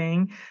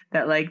everything,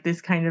 that like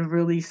this kind of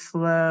really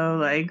slow,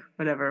 like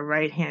whatever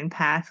right hand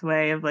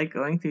pathway of like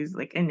going through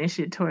like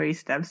initiatory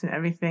steps and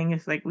everything thing.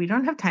 It's like, we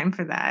don't have time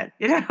for that.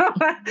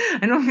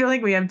 I don't feel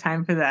like we have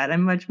time for that.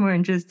 I'm much more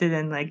interested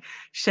in like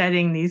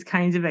shedding these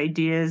kinds of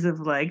ideas of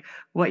like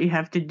what you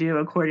have to do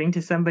according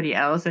to somebody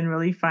else and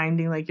really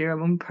finding like your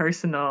own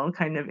personal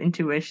kind of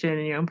intuition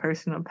and your own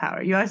personal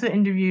power. You also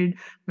interviewed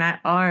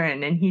Matt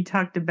Aron, and he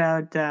talked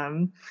about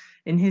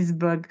in his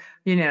book,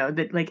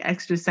 that like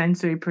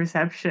extrasensory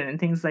perception and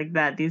things like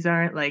that. These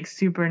aren't like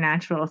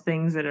supernatural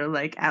things that are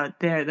like out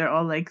there. They're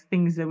all like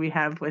things that we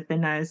have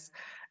within us.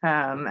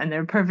 And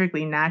they're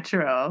perfectly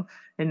natural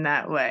in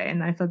that way.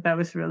 And I thought that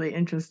was really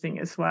interesting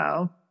as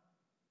well.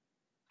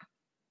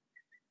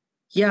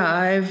 Yeah,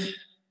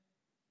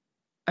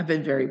 I've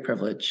been very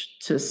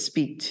privileged to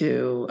speak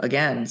to,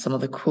 again, some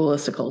of the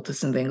coolest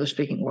occultists in the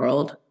English-speaking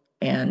world.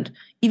 And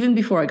even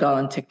before I got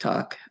on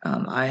TikTok,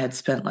 I had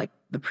spent like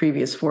the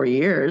previous 4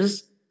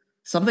 years,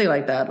 something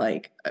like that,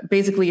 like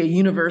basically a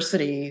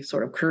university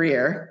sort of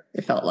career.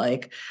 It felt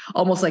like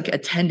almost like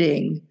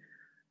attending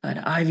an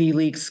Ivy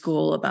League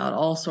school about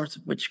all sorts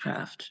of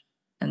witchcraft.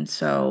 And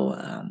so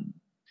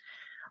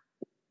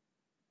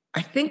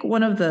I think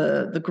one of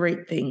the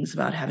great things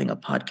about having a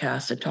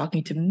podcast and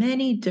talking to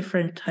many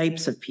different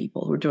types of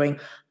people who are doing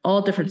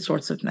all different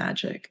sorts of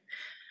magic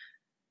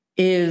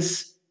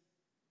is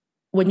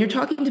when you're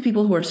talking to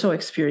people who are so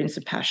experienced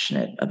and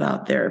passionate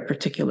about their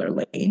particular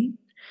lane,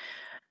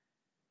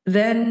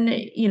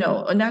 then,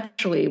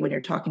 naturally when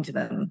you're talking to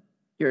them,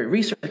 you're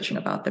researching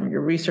about them,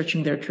 you're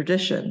researching their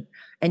tradition,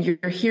 and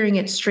you're hearing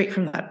it straight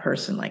from that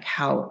person, like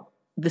how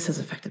this has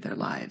affected their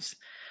lives.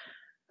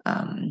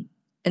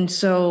 And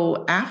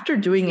so after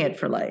doing it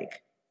for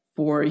like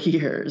 4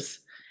 years,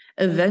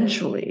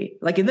 eventually,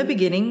 like in the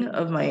beginning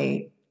of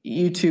my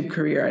YouTube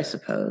career, I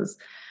suppose,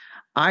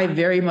 I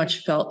very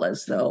much felt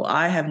as though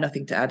I have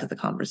nothing to add to the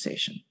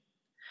conversation.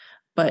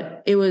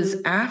 But it was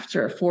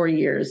after 4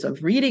 years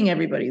of reading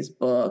everybody's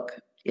book,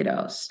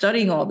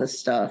 studying all this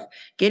stuff,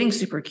 getting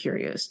super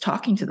curious,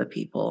 talking to the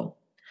people,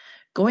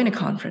 going to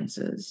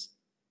conferences,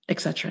 et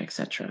cetera, et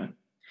cetera.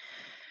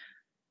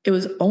 It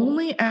was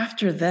only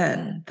after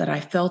then that I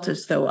felt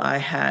as though I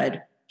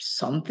had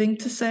something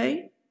to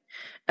say.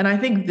 And I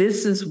think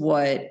this is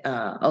what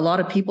a lot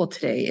of people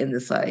today in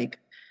this, like,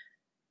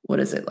 what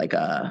is it, like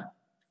a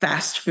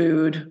fast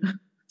food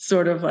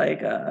sort of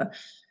like,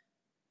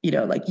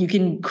 like you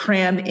can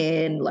cram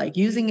in, like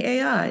using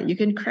AI, you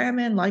can cram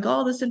in like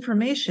all this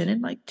information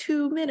in like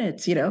 2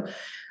 minutes,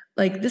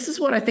 like this is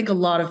what I think a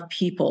lot of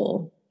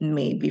people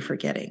may be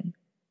forgetting.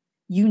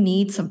 You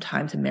need some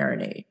time to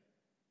marinate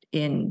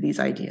in these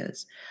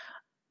ideas.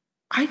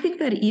 I think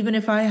that even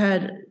if I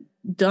had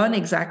done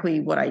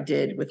exactly what I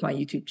did with my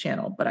YouTube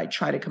channel, but I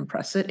try to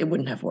compress it, it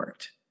wouldn't have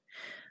worked.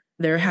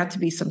 There had to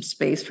be some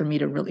space for me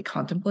to really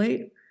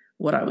contemplate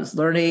what I was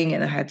learning,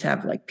 and I had to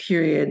have like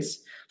periods.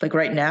 Like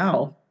right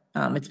now,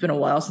 it's been a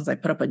while since I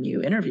put up a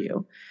new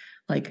interview.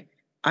 Like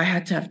I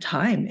had to have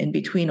time in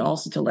between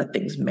also to let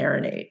things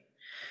marinate.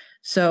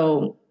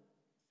 So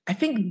I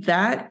think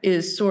that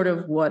is sort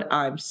of what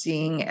I'm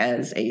seeing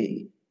as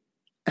a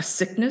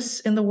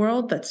sickness in the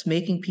world that's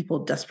making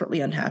people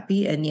desperately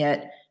unhappy, and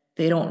yet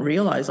they don't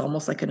realize,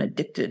 almost like an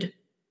addicted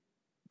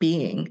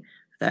being,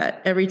 that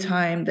every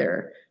time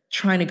they're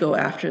trying to go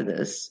after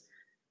this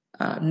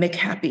make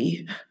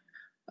happy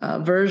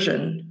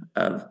version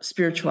of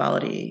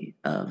spirituality,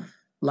 of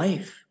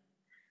life,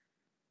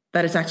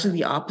 that it's actually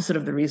the opposite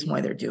of the reason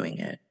why they're doing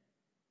it.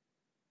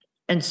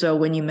 And so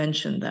when you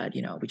mentioned that,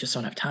 we just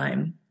don't have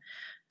time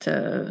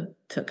to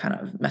kind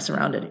of mess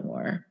around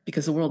anymore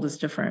because the world is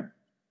different.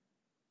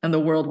 And the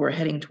world we're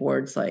heading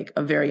towards, like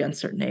a very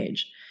uncertain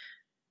age,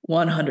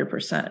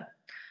 100%.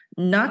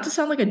 Not to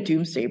sound like a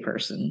doomsday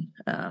person,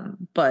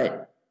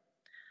 but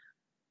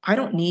I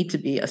don't need to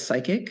be a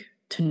psychic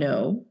to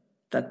know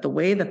that the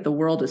way that the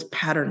world is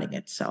patterning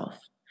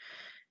itself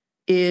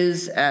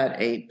is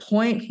at a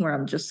point where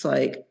I'm just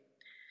like,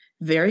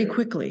 very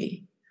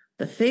quickly,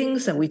 the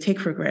things that we take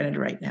for granted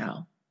right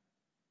now,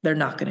 they're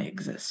not going to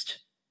exist.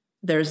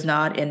 There's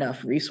not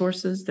enough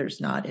resources.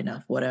 There's not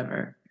enough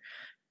whatever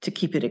to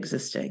keep it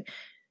existing.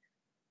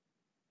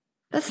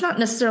 That's not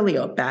necessarily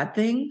a bad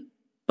thing,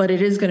 but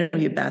it is going to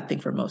be a bad thing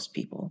for most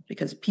people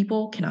because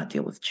people cannot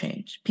deal with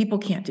change. People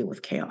can't deal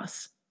with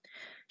chaos.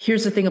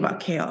 Here's the thing about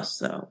chaos,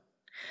 though.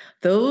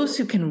 Those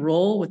who can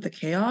roll with the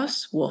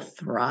chaos will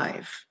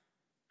thrive,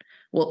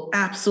 will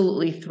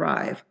absolutely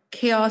thrive.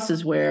 Chaos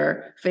is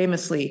where,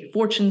 famously,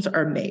 fortunes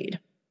are made.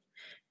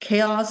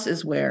 Chaos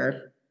is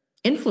where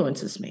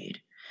influence is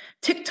made.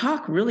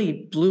 TikTok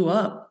really blew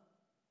up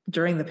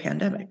during the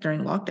pandemic,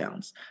 during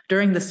lockdowns,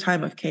 during this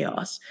time of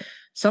chaos.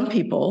 Some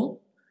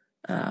people,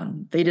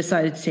 they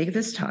decided to take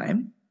this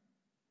time,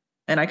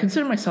 and I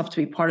consider myself to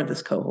be part of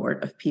this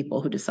cohort of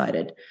people who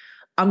decided,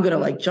 I'm going to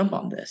like jump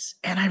on this.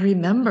 And I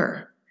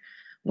remember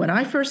when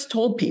I first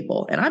told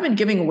people, and I've been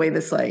giving away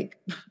this like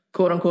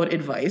quote unquote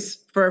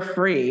advice for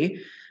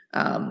free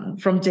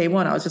from day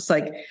one. I was just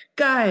like,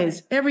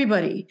 guys,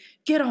 everybody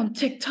get on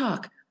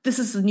TikTok. This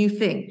is the new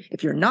thing.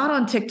 If you're not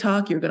on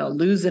TikTok, you're going to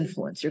lose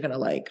influence. You're going to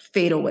like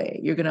fade away.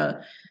 You're going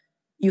to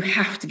you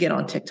have to get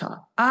on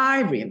TikTok.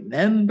 I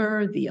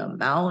remember the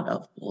amount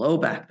of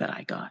blowback that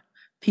I got.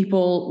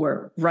 People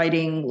were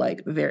writing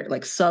like very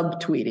like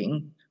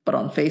subtweeting, but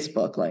on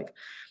Facebook, like,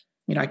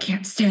 I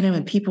can't stand him.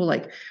 And people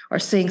like are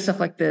saying stuff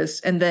like this.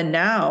 And then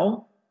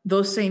now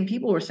those same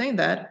people who are saying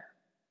that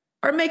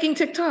are making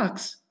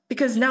TikToks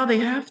because now they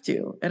have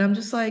to. And I'm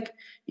just like,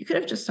 you could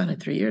have just done it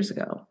 3 years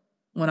ago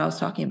when I was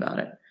talking about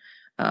it.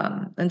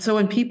 And so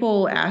when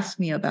people ask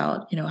me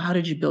about, how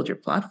did you build your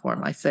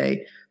platform? I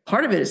say,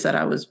 part of it is that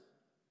I was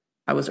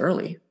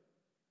early.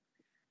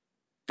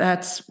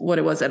 That's what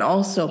it was. And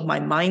also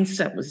my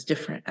mindset was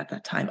different at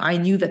that time. I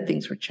knew that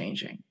things were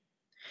changing.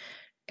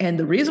 And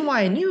the reason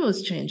why I knew it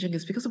was changing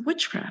is because of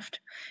witchcraft.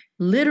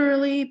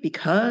 Literally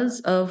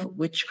because of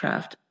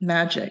witchcraft,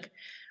 magic.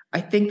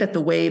 I think that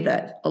the way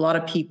that a lot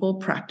of people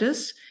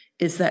practice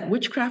is that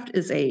witchcraft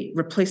is a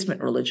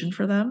replacement religion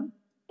for them,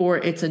 or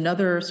it's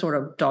another sort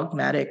of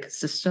dogmatic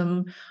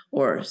system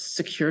or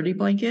security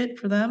blanket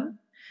for them.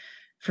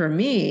 For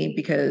me,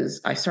 because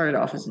I started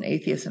off as an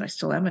atheist and I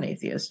still am an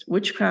atheist,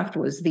 witchcraft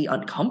was the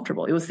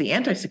uncomfortable. It was the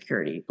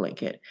anti-security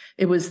blanket.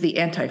 It was the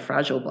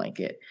anti-fragile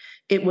blanket.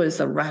 It was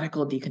a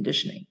radical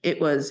deconditioning. It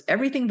was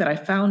everything that I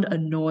found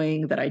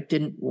annoying that I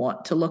didn't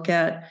want to look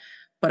at,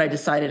 but I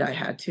decided I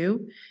had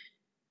to.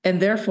 And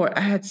therefore,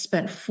 I had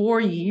spent 4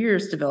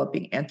 years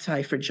developing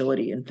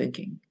anti-fragility and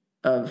thinking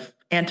of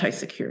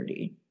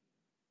anti-security.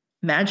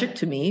 Magic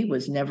to me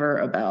was never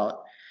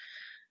about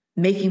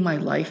making my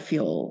life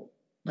feel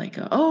like,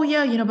 oh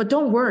yeah, but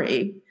don't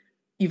worry.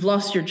 You've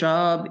lost your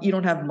job. You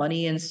don't have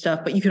money and stuff,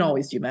 but you can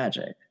always do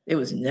magic. It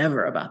was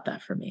never about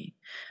that for me.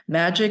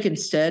 Magic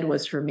instead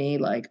was for me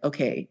like,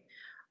 okay,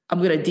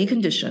 I'm going to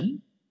decondition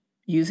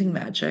using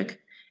magic.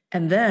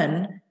 And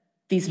then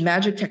these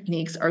magic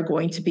techniques are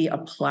going to be a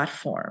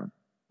platform,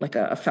 like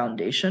a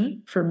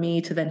foundation for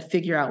me to then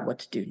figure out what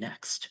to do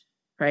next.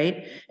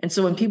 Right. And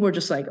so when people were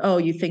just like, oh,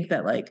 you think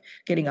that like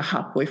getting a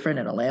hot boyfriend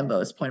and a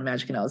Lambo is point of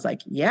magic? And I was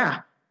like,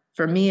 yeah,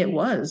 for me, it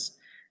was.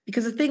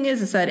 Because the thing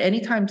is that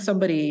anytime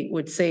somebody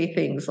would say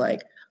things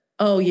like,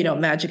 oh,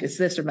 magic is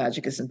this or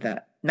magic isn't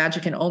that.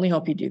 Magic can only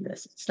help you do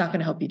this. It's not going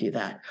to help you do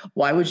that.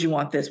 Why would you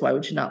want this? Why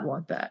would you not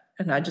want that?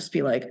 And I'd just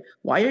be like,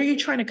 why are you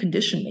trying to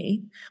condition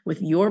me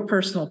with your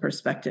personal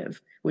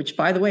perspective, which,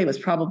 by the way, was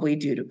probably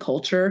due to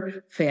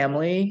culture,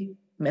 family,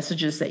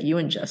 messages that you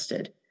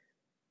ingested?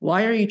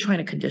 Why are you trying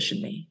to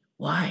condition me?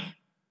 Why?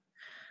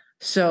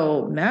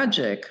 So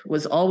magic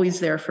was always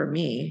there for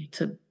me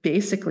to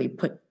basically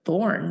put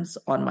thorns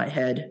on my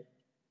head,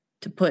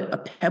 to put a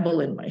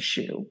pebble in my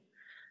shoe,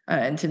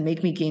 and to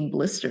make me gain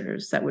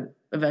blisters that would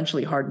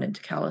eventually harden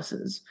into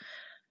calluses.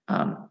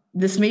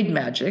 This made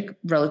magic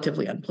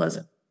relatively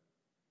unpleasant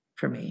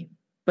for me.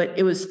 But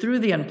it was through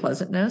the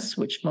unpleasantness,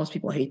 which most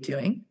people hate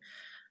doing,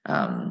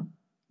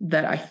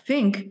 that I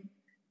think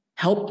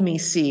helped me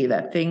see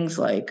that things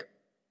like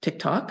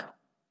TikTok,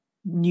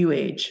 New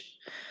Age,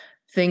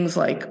 things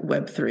like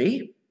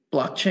Web3,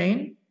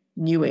 blockchain,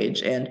 New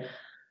Age. And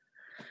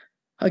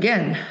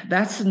again,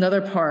 that's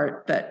another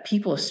part that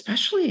people,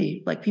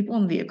 especially like people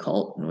in the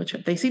occult, in which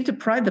they seem to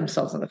pride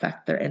themselves on the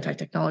fact that they're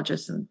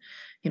anti-technologists, and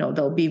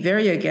they'll be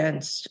very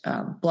against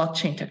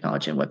blockchain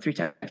technology and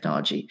Web3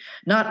 technology,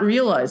 not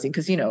realizing,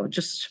 because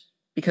just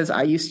because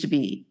I used to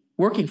be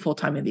working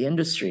full-time in the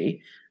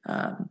industry,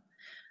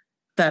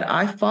 that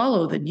I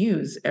follow the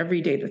news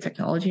every day, the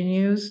technology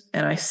news,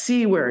 and I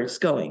see where it's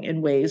going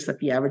in ways that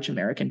the average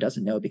American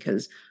doesn't know,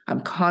 because I'm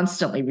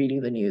constantly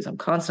reading the news. I'm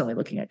constantly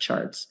looking at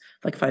charts,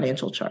 like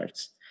financial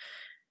charts.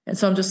 And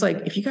so I'm just like,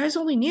 if you guys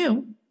only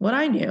knew what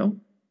I knew,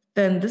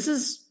 then this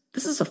is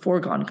a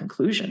foregone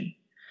conclusion.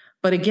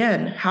 But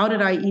again, how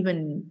did I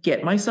even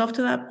get myself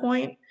to that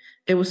point?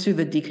 It was through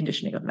the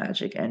deconditioning of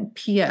magic. And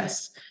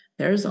P.S.,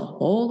 there's a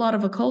whole lot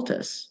of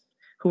occultists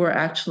who are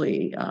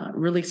actually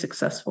really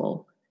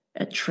successful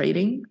at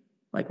trading,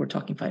 like we're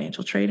talking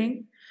financial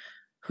trading,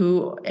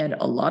 and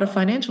a lot of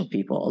financial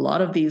people, a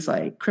lot of these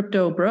like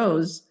crypto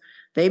bros,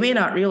 they may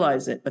not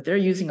realize it, but they're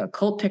using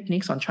occult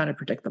techniques on trying to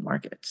predict the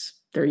markets.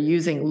 They're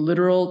using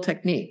literal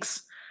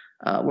techniques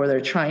where they're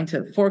trying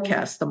to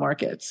forecast the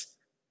markets,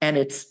 and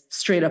it's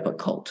straight up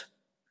occult.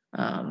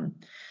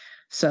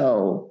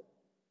 So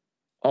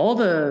all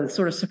the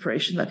sort of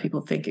separation that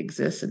people think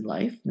exists in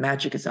life,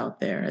 magic is out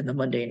there and the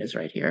mundane is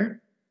right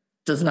here,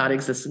 does not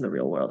exist in the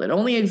real world. It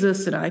only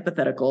exists in a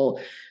hypothetical,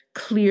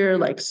 clear,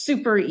 like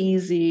super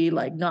easy,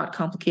 like not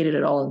complicated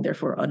at all, and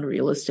therefore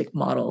unrealistic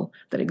model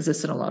that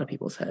exists in a lot of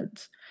people's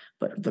heads.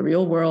 But the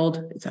real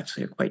world, it's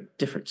actually a quite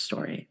different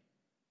story.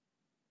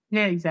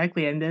 Yeah,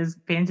 exactly. And those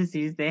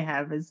fantasies they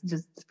have is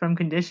just from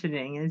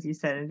conditioning, as you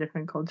said, and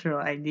different cultural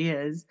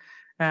ideas.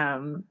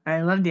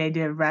 I love the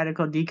idea of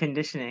radical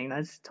deconditioning.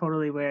 That's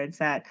totally where it's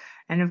at.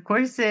 And of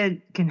course,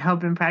 it can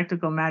help in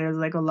practical matters.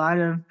 Like a lot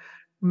of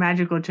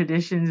magical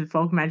traditions,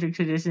 folk magic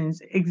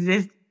traditions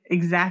exist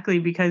exactly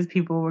because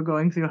people were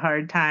going through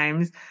hard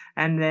times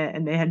and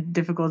they had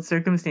difficult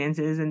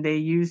circumstances, and they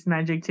used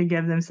magic to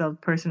give themselves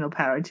personal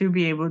power to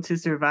be able to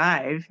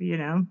survive,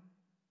 Yeah,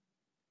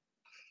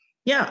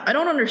 I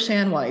don't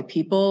understand why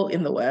people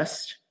in the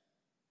West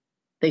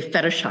They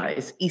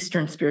fetishize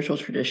Eastern spiritual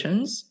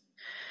traditions,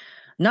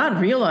 not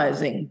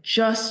realizing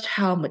just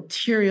how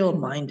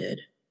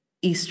material-minded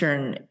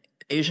Eastern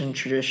Asian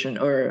tradition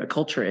or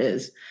culture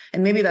is.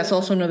 And maybe that's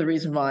also another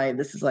reason why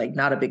this is like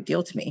not a big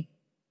deal to me.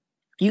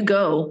 You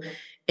go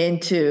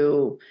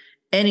into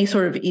any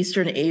sort of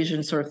Eastern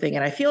Asian sort of thing,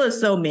 and I feel as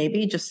though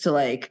maybe just to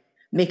like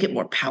make it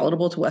more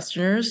palatable to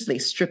Westerners, they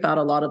strip out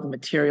a lot of the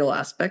material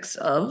aspects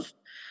of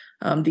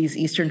these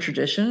Eastern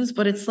traditions,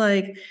 but it's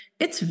like,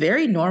 it's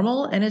very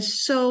normal and it's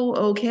so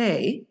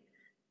okay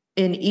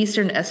in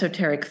Eastern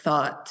esoteric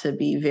thought to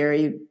be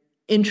very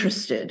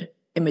interested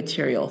in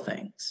material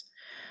things.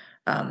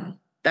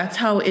 That's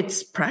how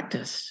it's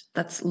practiced.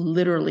 That's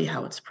literally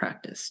how it's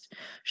practiced.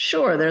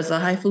 Sure, there's a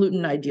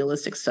highfalutin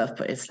idealistic stuff,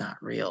 but it's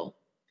not real.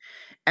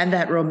 And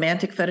that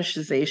romantic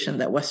fetishization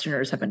that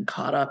Westerners have been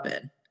caught up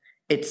in,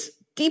 it's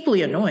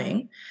deeply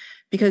annoying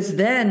because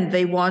then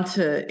they want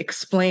to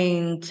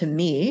explain to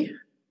me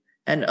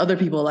and other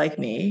people like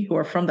me who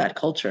are from that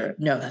culture,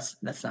 no,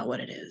 that's not what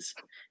it is.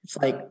 It's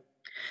like,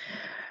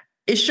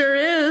 it sure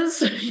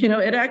is.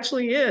 It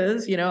actually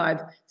is.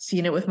 I've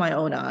seen it with my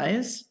own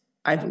eyes.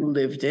 I've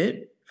lived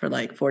it for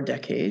like 4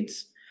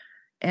 decades.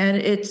 And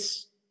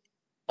it's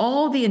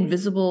all the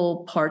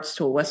invisible parts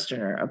to a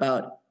Westerner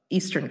about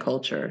Eastern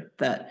culture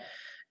that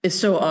is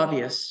so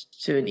obvious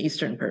to an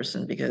Eastern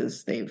person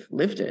because they've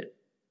lived it.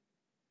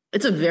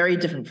 It's a very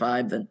different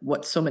vibe than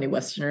what so many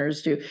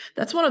Westerners do.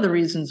 That's one of the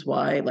reasons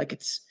why, like,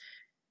 it's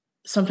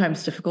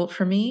sometimes difficult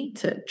for me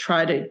to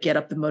try to get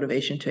up the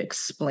motivation to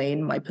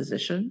explain my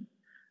position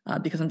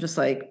because I'm just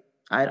like,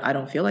 I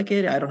don't feel like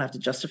it. I don't have to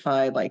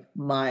justify like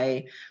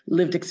my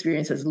lived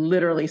experience as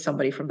literally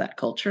somebody from that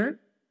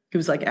culture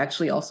who's like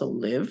actually also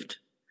lived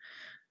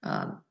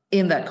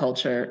in that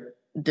culture.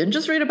 Didn't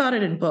just read about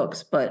it in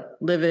books, but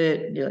live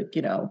it.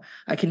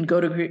 I can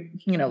go to,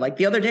 like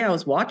the other day I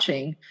was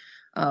watching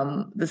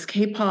this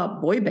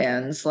K-pop boy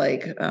bands,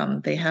 like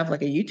they have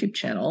like a YouTube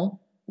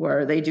channel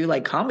where they do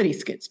like comedy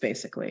skits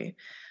basically.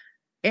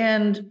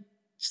 And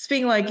just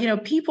being like,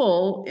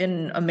 people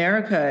in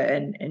America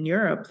and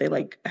Europe, they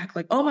like act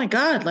like, oh my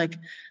God, like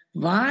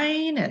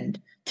Vine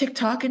and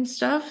TikTok and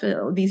stuff,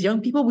 these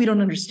young people, we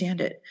don't understand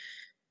it.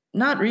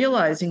 Not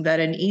realizing that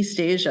in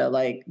East Asia,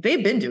 like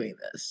they've been doing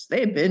this.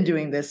 They've been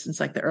doing this since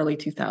like the early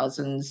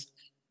 2000s.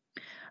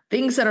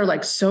 Things that are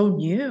like so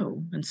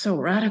new and so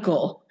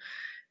radical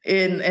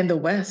in the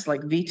West,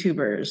 like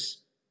VTubers,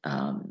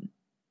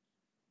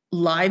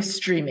 live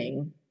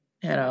streaming,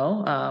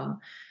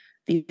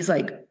 these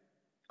like,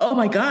 oh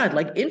my God,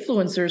 like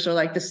influencers are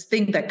like this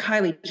thing that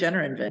Kylie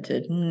Jenner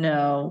invented.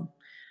 No,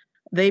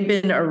 they've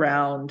been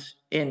around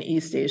in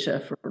East Asia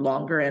for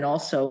longer. And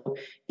also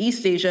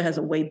East Asia has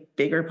a way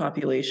bigger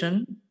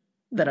population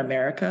than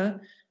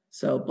America.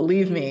 So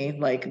believe me,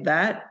 like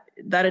that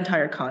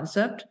entire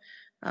concept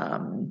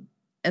and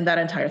that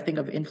entire thing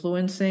of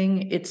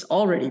influencing, it's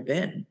already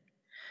been.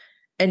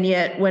 And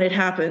yet when it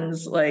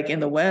happens like in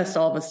the West,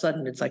 all of a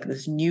sudden it's like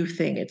this new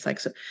thing. It's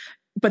like, so,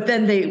 but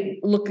then they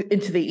look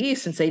into the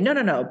East and say,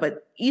 no,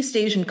 but East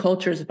Asian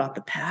culture is about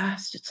the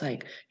past. It's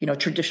like,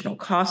 traditional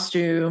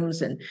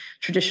costumes and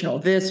traditional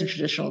this and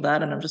traditional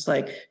that. And I'm just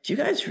like, do you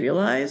guys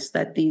realize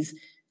that these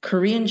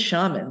Korean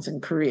shamans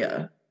in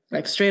Korea,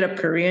 like straight up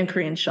Korean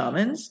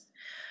shamans,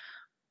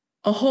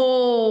 a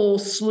whole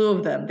slew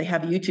of them, they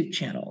have YouTube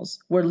channels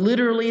where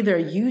literally their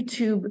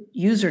YouTube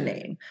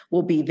username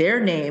will be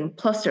their name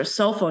plus their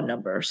cell phone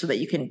number so that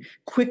you can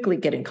quickly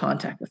get in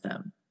contact with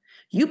them.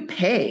 You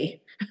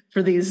pay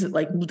for these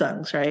like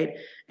mudangs, right?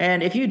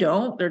 And if you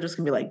don't, they're just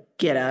gonna be like,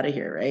 get out of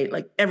here, right?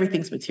 Like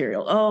everything's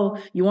material. Oh,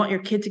 you want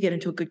your kid to get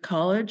into a good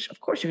college? Of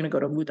course you're gonna go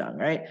to mudang,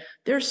 right?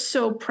 They're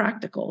so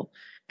practical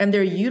and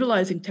they're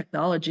utilizing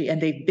technology, and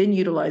they've been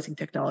utilizing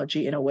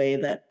technology in a way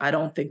that I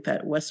don't think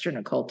that Western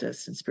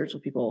occultists and spiritual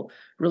people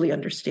really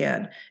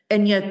understand.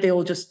 And yet they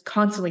will just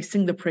constantly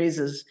sing the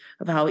praises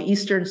of how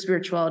Eastern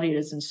spirituality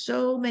is in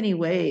so many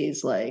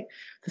ways, like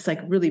this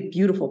like really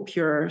beautiful,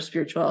 pure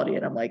spirituality.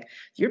 And I'm like,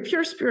 your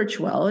pure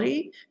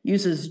spirituality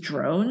uses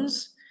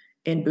drones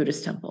in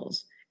Buddhist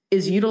temples,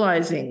 is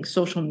utilizing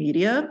social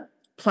media,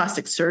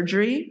 plastic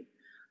surgery,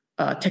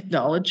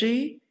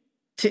 technology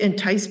to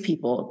entice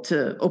people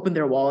to open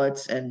their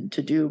wallets and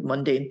to do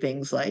mundane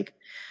things like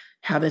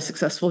have a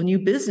successful new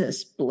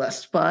business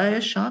blessed by a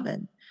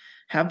shaman,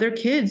 have their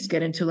kids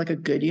get into like a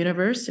good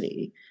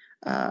university,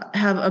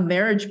 have a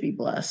marriage be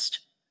blessed.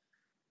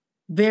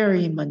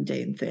 Very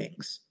mundane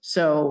things.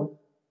 So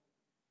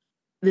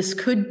this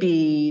could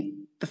be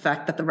the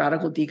fact that the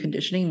radical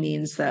deconditioning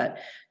means that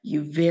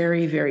you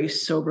very, very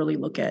soberly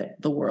look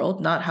at the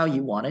world, not how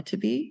you want it to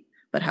be,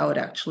 but how it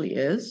actually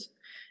is.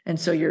 And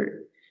so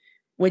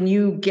when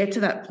you get to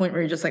that point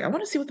where you're just like, I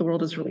want to see what the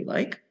world is really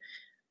like,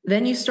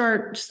 then you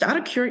start just out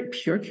of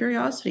pure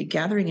curiosity,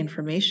 gathering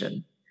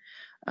information,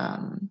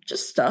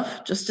 just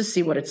to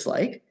see what it's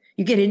like.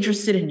 You get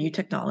interested in new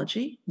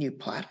technology, new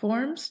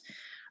platforms,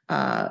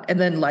 and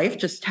then life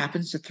just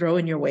happens to throw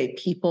in your way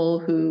people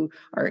who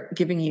are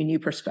giving you new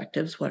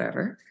perspectives,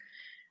 whatever.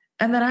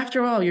 And then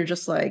after all, you're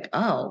just like,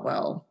 oh,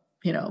 well,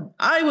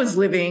 I was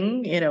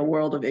living in a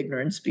world of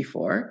ignorance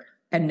before,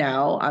 and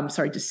now I'm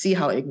starting to see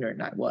how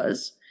ignorant I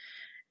was.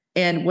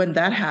 And when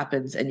that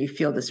happens and you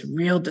feel this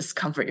real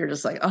discomfort, you're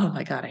just like, oh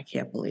my God, I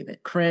can't believe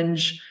it.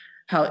 Cringe,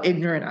 how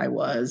ignorant I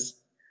was.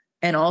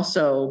 And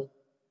also,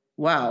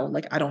 wow,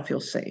 like I don't feel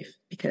safe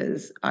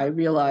because I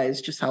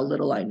realize just how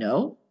little I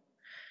know,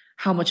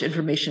 how much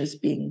information is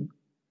being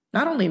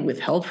not only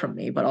withheld from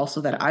me, but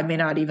also that I may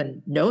not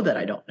even know that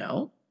I don't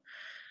know.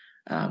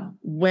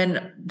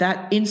 When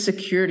that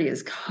insecurity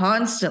is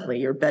constantly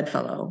your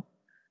bedfellow,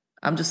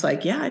 I'm just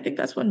like, yeah, I think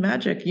that's when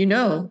magic,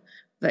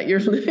 that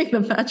you're living the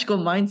magical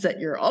mindset.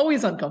 You're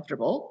always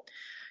uncomfortable.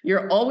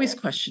 You're always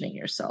questioning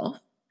yourself.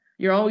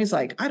 You're always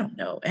like, I don't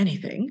know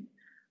anything.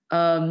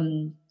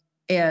 And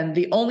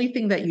the only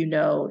thing that you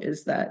know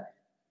is that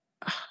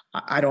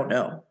I don't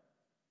know.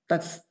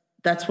 That's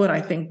when I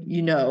think,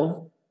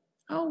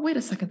 oh, wait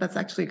a second. That's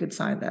actually a good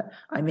sign that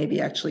I may be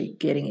actually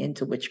getting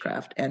into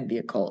witchcraft and the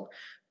occult.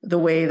 The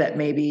way that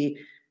maybe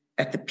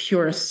at the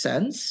purest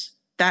sense,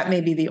 that may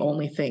be the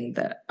only thing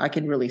that I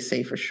can really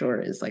say for sure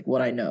is like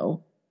what I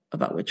know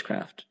about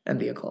witchcraft and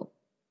the occult.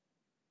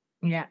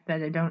 Yeah,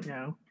 that I don't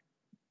know.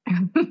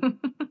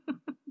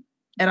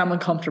 And I'm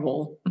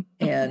uncomfortable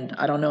and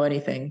I don't know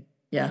anything.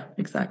 Yeah,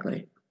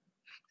 exactly.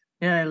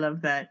 Yeah, I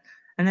love that.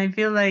 And I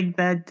feel like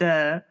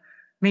that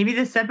maybe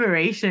the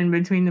separation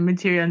between the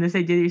material and this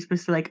idea that you're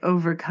supposed to like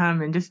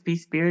overcome and just be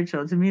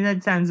spiritual, to me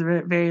that sounds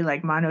very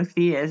like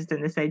monotheist,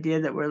 and this idea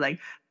that we're like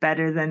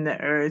better than the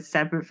earth,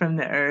 separate from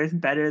the earth,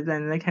 better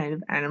than the kind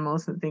of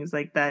animals and things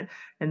like that,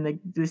 and like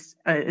this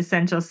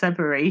essential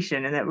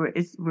separation, and that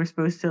we're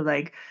supposed to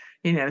like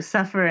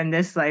suffer in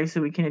this life so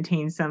we can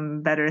attain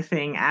some better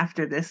thing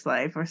after this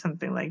life or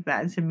something like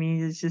that. To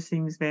me, it just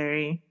seems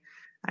very,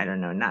 I don't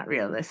know, not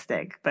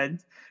realistic, but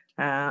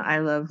I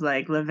love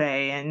like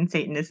LaVey and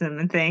Satanism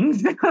and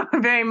things.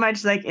 Very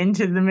much like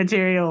into the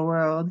material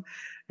world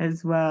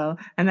as well.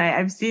 And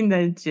I've seen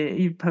that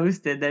you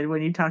posted that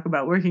when you talk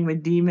about working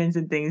with demons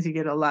and things, you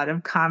get a lot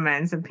of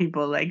comments and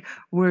people like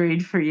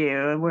worried for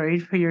you,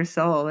 worried for your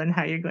soul and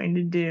how you're going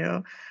to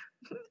do.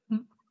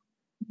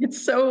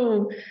 It's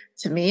so,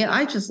 to me,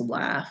 I just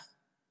laugh.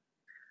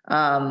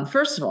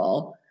 First of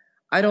all,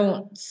 I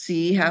don't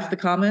see half the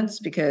comments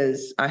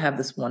because I have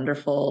this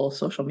wonderful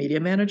social media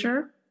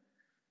manager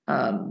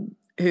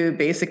who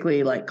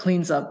basically like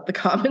cleans up the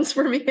comments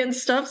for me and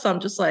stuff. So I'm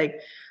just like,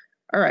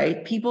 all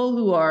right, people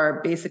who are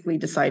basically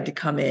decide to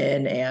come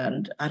in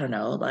and I don't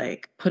know,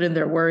 like put in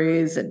their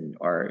worries and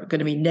are going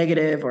to be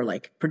negative or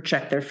like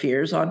project their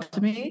fears onto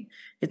me.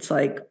 It's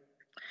like,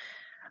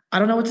 I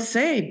don't know what to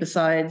say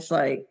besides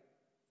like,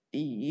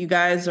 you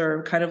guys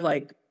are kind of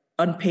like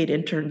unpaid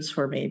interns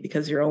for me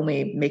because you're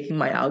only making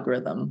my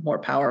algorithm more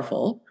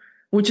powerful,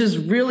 which is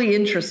really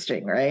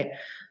interesting, right?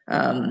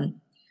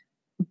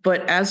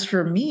 But as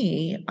for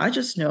me, I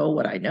just know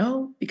what I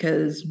know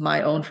because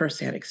my own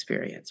firsthand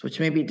experience, which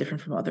may be different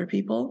from other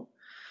people.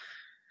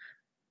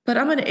 But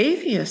I'm an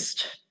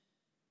atheist.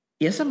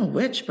 Yes, I'm a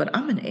witch, but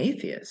I'm an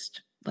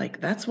atheist.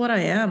 Like, that's what I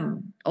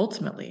am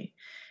ultimately.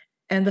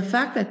 And the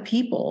fact that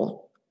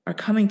people are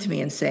coming to me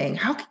and saying,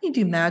 how can you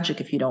do magic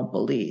if you don't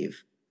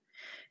believe?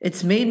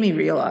 It's made me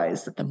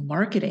realize that the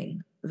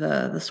marketing,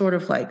 the sort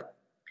of like,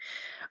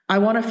 I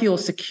want to feel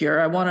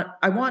secure. I want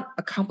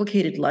a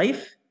complicated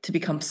life to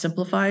become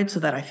simplified so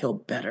that I feel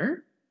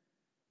better.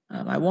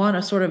 I want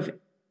a sort of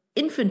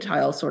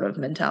infantile sort of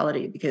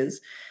mentality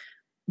because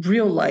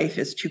real life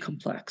is too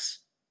complex.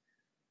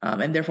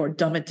 And therefore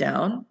dumb it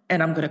down,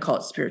 and I'm going to call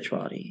it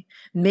spirituality.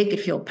 Make it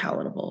feel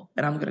palatable,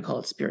 and I'm going to call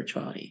it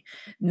spirituality.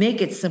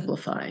 Make it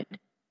simplified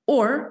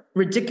or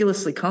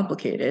ridiculously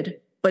complicated,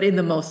 but in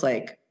the most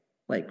like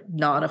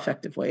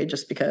non-effective way,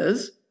 just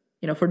because,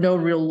 for no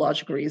real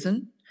logical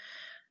reason.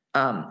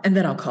 And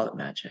then I'll call it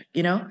magic.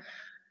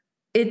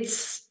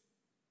 It's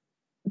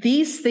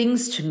these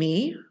things to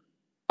me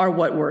are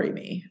what worry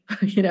me.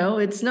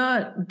 It's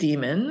not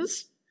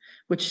demons,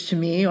 which to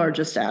me are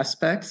just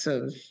aspects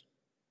of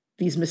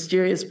these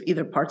mysterious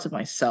either parts of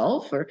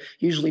myself or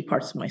usually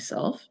parts of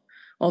myself.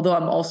 Although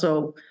I'm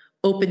also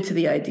open to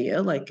the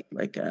idea, like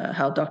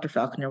how Dr.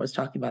 Falconer was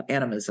talking about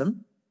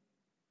animism,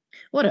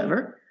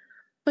 whatever.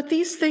 But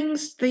these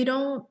things, they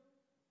don't,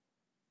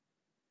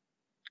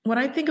 when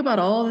I think about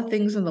all the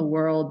things in the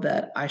world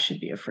that I should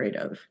be afraid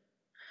of,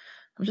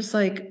 I'm just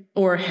like,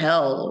 or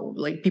hell,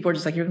 like people are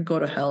just like, you're going to go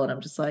to hell. And I'm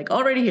just like,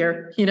 already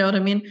here. You know what I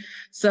mean?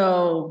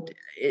 So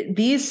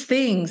these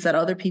things that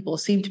other people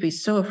seem to be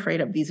so afraid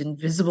of, these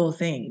invisible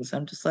things,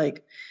 I'm just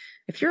like,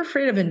 if you're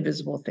afraid of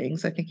invisible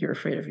things, I think you're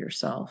afraid of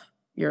yourself.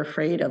 You're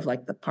afraid of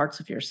like the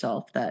parts of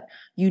yourself that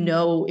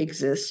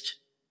exist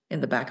in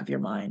the back of your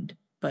mind,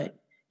 but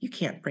you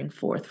can't bring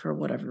forth for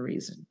whatever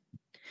reason.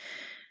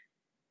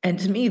 And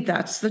to me,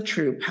 that's the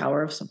true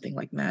power of something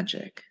like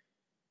magic.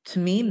 To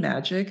me,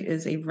 magic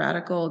is a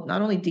radical,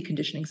 not only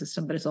deconditioning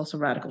system, but it's also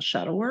radical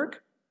shadow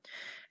work.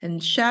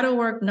 And shadow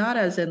work, not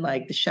as in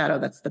like the shadow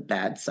that's the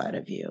bad side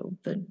of you,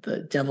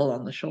 the devil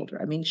on the shoulder.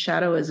 I mean,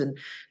 shadow is in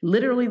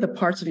literally the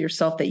parts of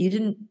yourself that you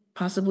didn't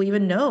possibly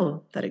even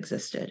know that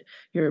existed.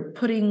 You're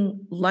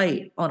putting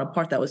light on a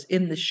part that was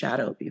in the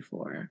shadow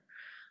before.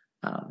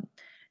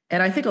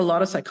 And I think a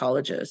lot of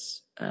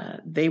psychologists,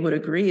 they would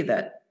agree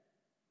that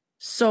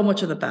so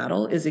much of the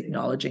battle is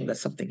acknowledging that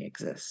something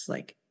exists.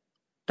 Like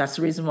that's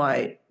the reason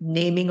why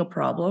naming a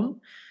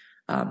problem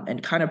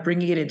and kind of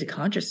bringing it into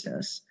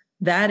consciousness,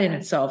 that in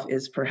itself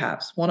is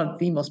perhaps one of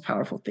the most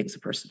powerful things a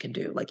person can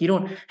do. Like you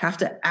don't have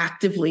to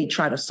actively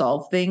try to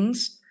solve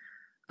things.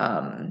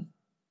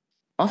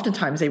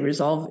 Oftentimes they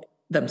resolve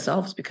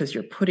themselves because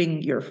you're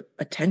putting your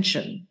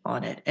attention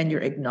on it and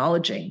you're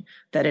acknowledging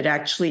that it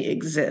actually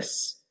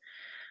exists.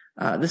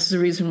 This is the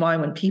reason why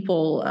when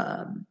people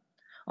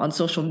on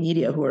social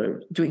media who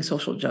are doing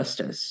social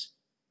justice,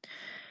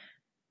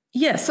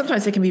 yes,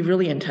 sometimes it can be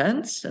really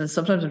intense. And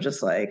sometimes I'm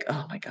just like,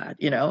 oh my God,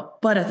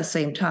 but at the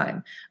same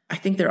time, I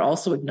think they're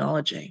also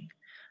acknowledging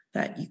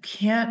that you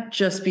can't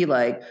just be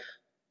like,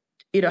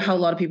 how a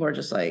lot of people are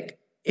just like,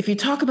 if you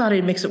talk about it,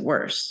 it makes it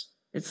worse.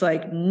 It's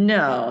like,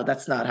 no,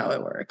 that's not how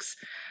it works.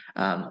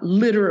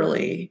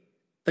 Literally,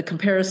 the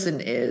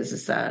comparison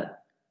is that,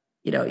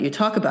 you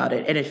talk about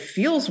it and it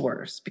feels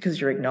worse because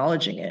you're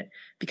acknowledging it,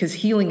 because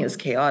healing is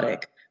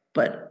chaotic,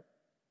 but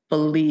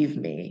believe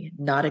me,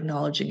 not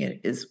acknowledging it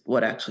is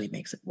what actually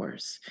makes it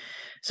worse.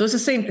 So it's the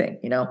same thing,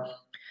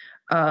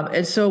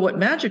 and so what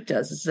magic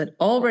does is it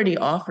already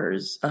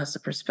offers us a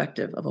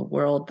perspective of a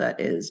world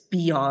that is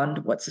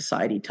beyond what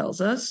society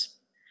tells us.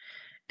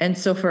 And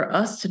so for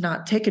us to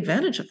not take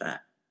advantage of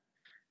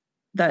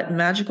that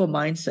magical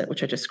mindset,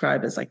 which I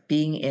describe as like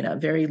being in a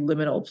very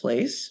liminal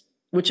place,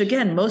 which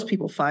again, most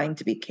people find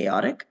to be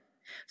chaotic,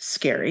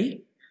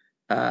 scary,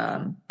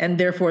 and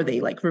therefore they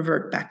like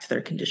revert back to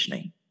their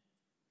conditioning.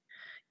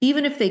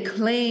 Even if they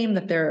claim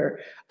that they're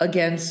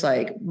against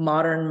like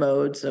modern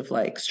modes of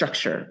like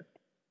structure.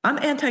 I'm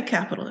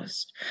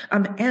anti-capitalist.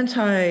 I'm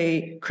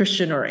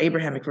anti-Christian or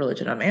Abrahamic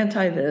religion. I'm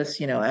anti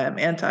this, I'm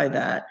anti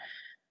that.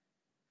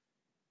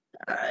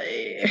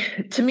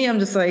 To me, I'm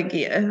just like,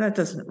 yeah, that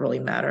doesn't really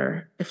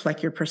matter. If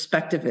like your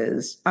perspective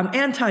is, I'm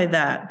anti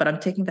that, but I'm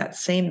taking that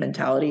same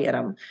mentality and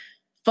I'm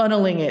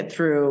funneling it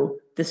through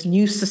this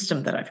new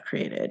system that I've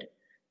created,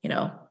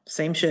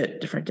 same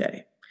shit, different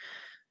day.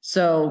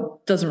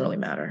 So doesn't really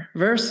matter.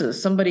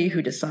 Versus somebody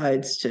who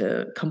decides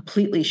to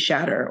completely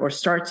shatter or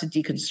start to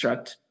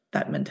deconstruct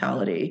that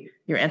mentality.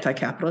 You're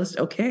anti-capitalist.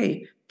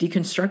 Okay,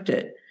 deconstruct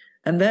it.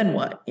 And then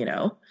what,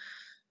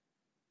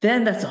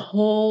 Then that's a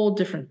whole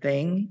different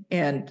thing.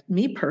 And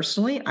me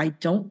personally, I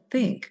don't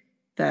think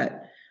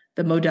that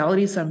the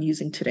modalities I'm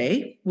using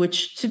today,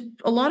 which to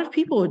a lot of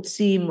people would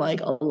seem like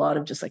a lot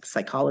of just like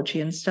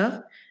psychology and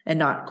stuff and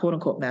not quote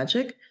unquote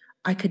magic,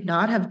 I could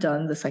not have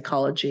done the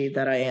psychology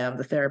that I am,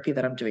 the therapy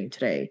that I'm doing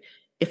today,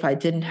 if I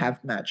didn't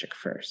have magic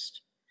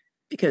first.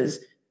 Because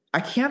I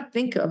can't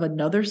think of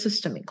another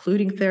system,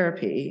 including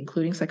therapy,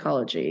 including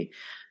psychology,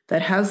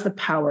 that has the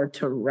power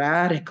to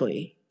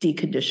radically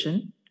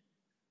decondition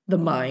the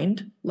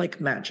mind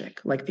like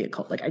magic, like the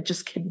occult. Like I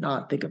just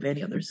cannot think of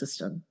any other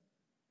system.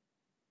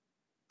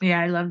 Yeah,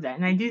 I love that.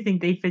 And I do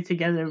think they fit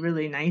together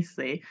really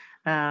nicely.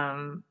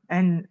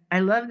 And I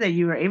love that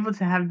you were able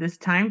to have this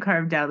time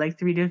carved out like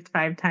 3 to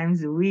 5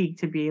 times a week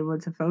to be able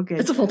to focus.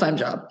 It's a full-time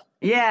job.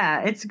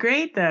 Yeah, it's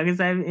great though, because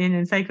I'm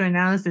in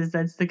psychoanalysis,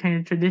 that's the kind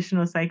of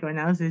traditional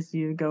psychoanalysis.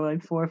 You go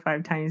like 4 or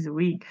 5 times a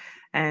week.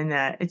 And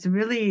it's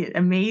really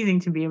amazing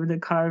to be able to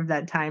carve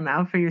that time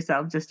out for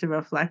yourself just to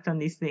reflect on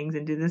these things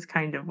and do this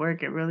kind of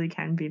work. It really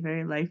can be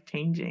very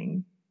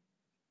life-changing.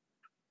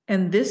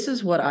 And this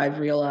is what I've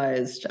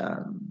realized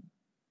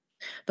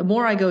the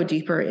more I go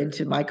deeper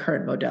into my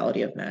current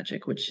modality of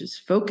magic, which is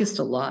focused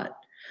a lot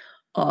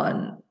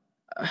on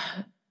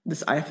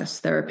this IFS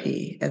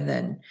therapy and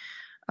then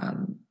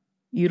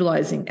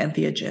utilizing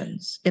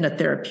entheogens in a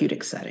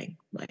therapeutic setting.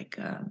 Like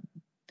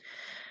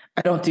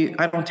I don't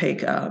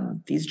take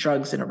these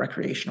drugs in a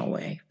recreational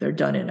way. They're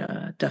done in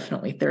a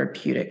definitely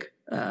therapeutic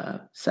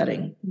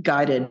setting,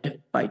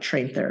 guided by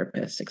trained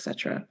therapists,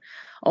 etc.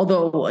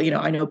 Although,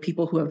 I know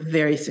people who have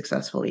very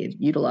successfully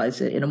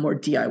utilized it in a more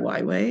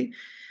DIY way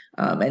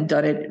and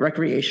done it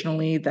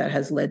recreationally that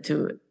has led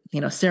to,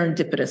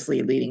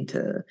 serendipitously leading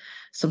to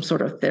some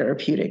sort of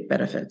therapeutic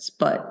benefits.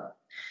 But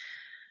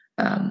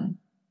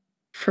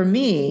for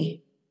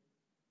me,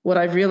 what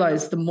I've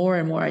realized the more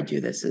and more I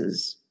do this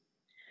is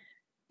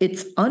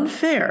it's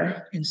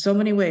unfair in so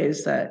many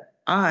ways that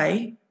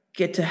I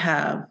get to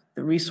have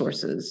the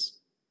resources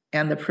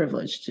and the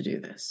privilege to do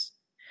this.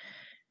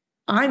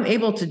 I'm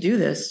able to do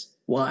this.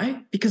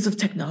 Why? Because of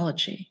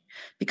technology.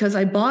 Because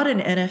I bought an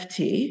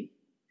NFT,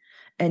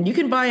 and you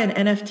can buy an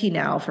NFT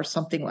now for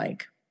something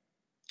like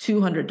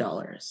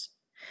 $200.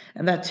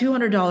 And that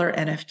 $200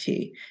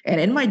 NFT, and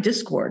in my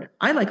Discord,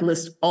 I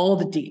list all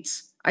the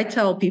deets. I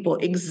tell people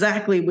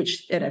exactly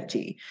which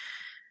NFT,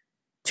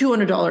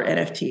 $200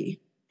 NFT,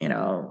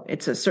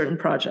 it's a certain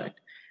project.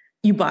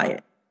 You buy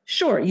it.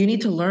 Sure, you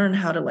need to learn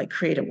how to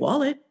create a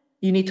wallet.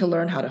 You need to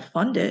learn how to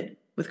fund it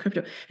with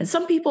crypto. And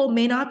some people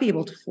may not be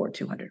able to afford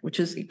 200, which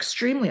is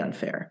extremely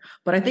unfair.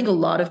 But I think a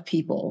lot of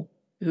people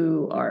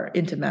who are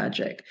into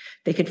magic,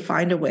 they could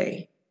find a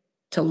way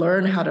to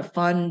learn how to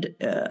fund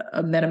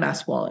a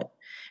MetaMask wallet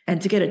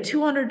and to get a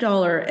 $200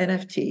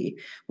 NFT,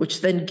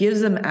 which then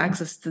gives them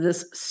access to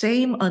this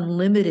same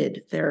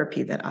unlimited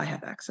therapy that I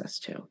have access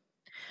to.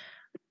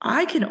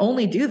 I can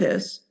only do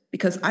this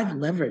because I've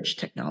leveraged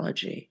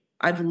technology.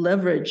 I've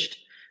leveraged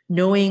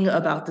knowing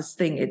about this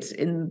thing. It's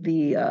in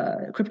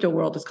the crypto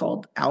world, it's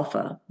called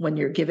alpha. When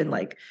you're given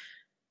like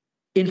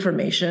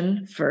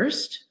information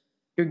first,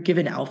 you're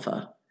given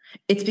alpha.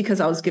 It's because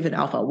I was given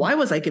alpha. Why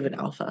was I given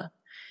alpha?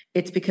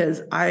 It's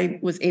because I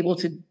was able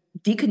to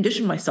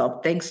decondition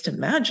myself thanks to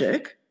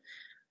magic,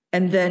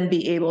 and then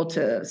be able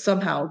to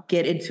somehow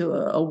get into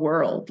a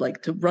world,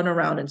 like to run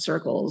around in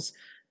circles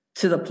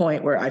to the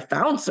point where I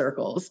found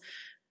circles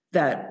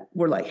that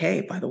were like,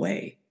 hey, by the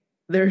way,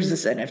 there's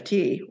this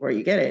NFT where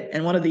you get it.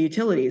 And one of the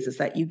utilities is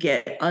that you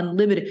get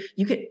unlimited.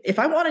 You could, if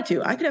I wanted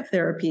to, I could have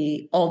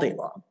therapy all day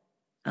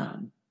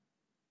long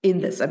in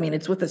this. I mean,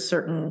 it's with a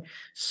certain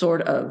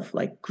sort of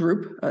like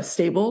group, a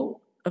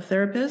stable of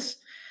therapists.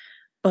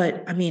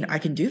 But I mean, I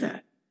can do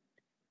that.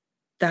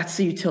 That's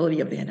the utility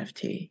of the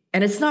NFT.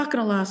 And it's not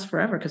going to last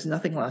forever because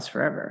nothing lasts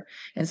forever.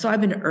 And so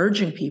I've been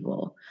urging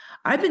people.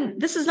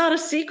 This is not a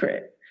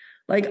secret.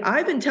 Like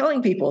I've been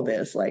telling people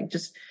this, like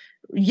just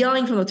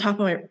yelling from the top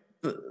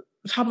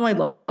of my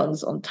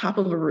lungs on top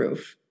of a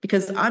roof,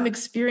 because I'm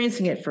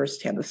experiencing it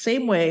firsthand. The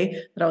same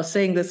way that I was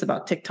saying this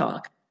about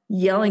TikTok,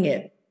 yelling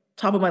it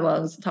top of my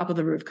lungs, top of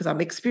the roof, because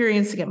I'm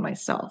experiencing it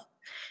myself.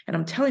 And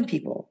I'm telling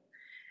people.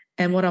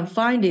 And what I'm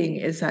finding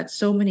is that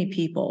so many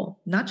people,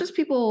 not just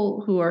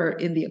people who are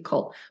in the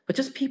occult, but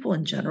just people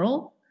in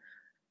general,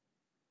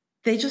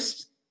 they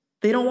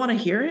don't want to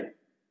hear it,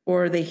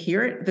 or they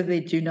hear it, that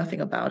they do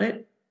nothing about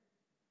it.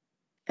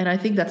 And I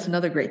think that's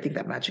another great thing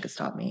that magic has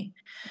taught me.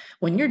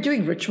 When you're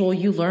doing ritual,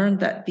 you learn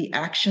that the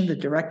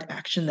direct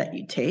action that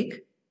you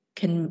take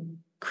can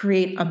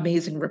create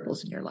amazing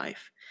ripples in your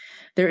life.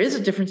 There is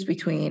a difference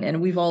between,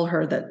 and we've all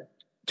heard that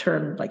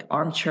term like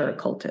armchair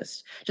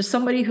occultist, just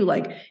somebody who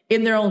like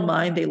in their own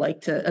mind, they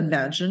like to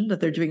imagine that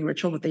they're doing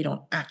ritual, but they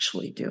don't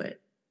actually do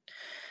it.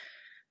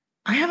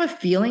 I have a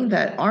feeling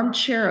that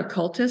armchair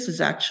occultist is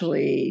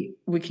actually,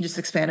 we can just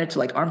expand it to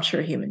like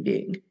armchair human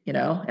being, you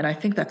know? And I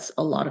think that's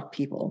a lot of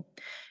people.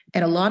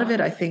 And a lot of it,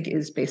 I think,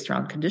 is based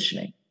around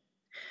conditioning.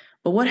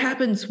 But what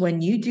happens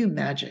when you do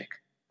magic?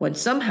 When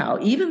somehow,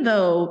 even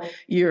though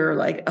you're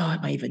like, oh, am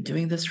I even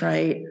doing this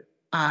right?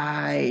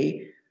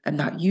 I'm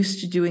not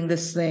used to doing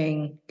this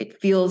thing. It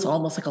feels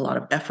almost like a lot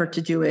of effort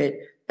to do it.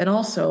 And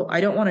also,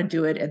 I don't want to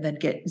do it and then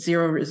get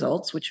zero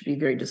results, which would be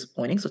very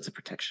disappointing. So it's a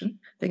protection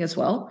thing as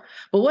well.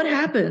 But what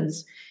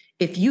happens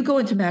if you go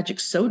into magic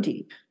so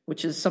deep,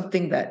 which is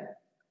something that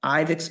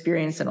I've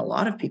experienced and a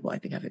lot of people I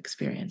think have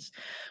experienced,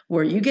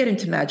 where you get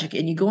into magic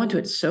and you go into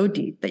it so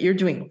deep that you're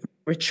doing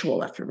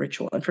ritual after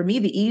ritual. And for me,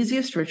 the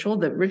easiest ritual,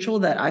 the ritual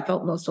that I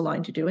felt most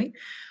aligned to doing,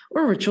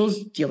 were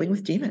rituals dealing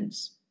with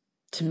demons.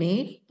 To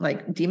me,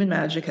 like demon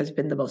magic has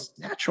been the most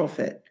natural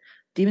fit.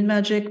 Demon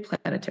magic,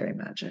 planetary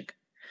magic.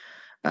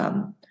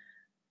 And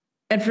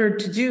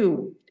to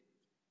do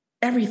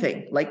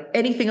everything, like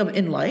anything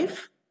in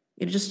life,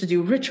 just to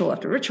do ritual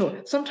after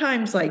ritual,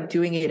 sometimes like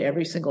doing it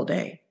every single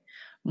day,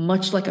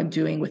 much like I'm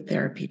doing with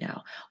therapy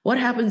now. What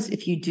happens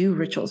if you do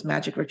rituals,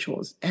 magic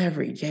rituals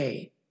every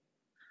day,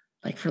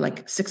 like for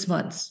like 6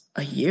 months,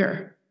 a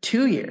year,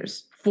 2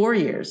 years, 4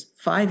 years,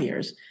 5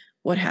 years?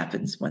 What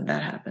happens when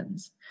that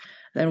happens?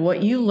 Then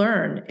what you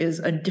learn is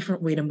a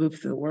different way to move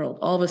through the world.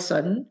 All of a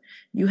sudden,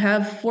 you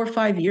have 4 or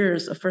 5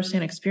 years of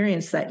firsthand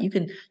experience that you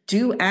can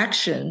do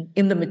action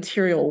in the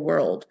material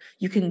world.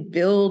 You can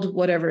build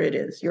whatever it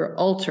is, your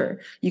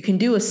altar. You can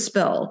do a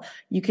spell.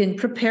 You can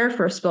prepare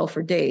for a spell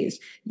for days.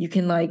 You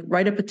can like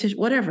write a petition,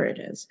 whatever it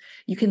is.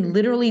 You can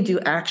literally do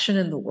action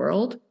in the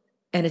world,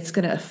 and it's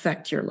going to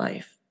affect your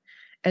life.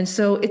 And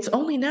so it's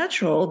only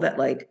natural that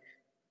like,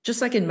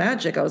 just like in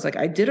magic, I was like,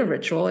 I did a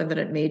ritual and then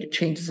it made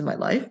changes in my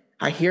life.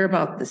 I hear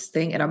about this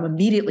thing and I'm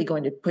immediately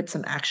going to put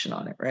some action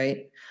on it,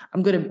 right?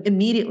 I'm going to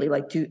immediately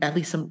like do at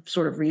least some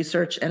sort of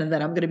research, and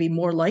then I'm going to be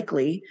more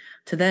likely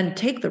to then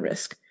take the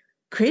risk.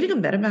 Creating a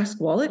MetaMask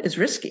wallet is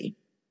risky.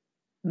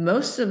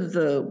 Most of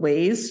the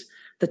ways,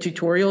 the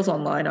tutorials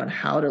online on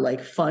how to like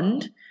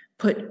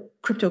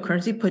put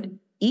cryptocurrency, put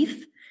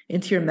ETH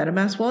into your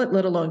MetaMask wallet,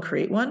 let alone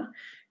create one,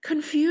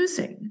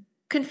 confusing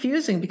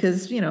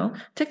because,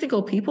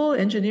 technical people,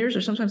 engineers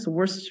are sometimes the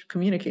worst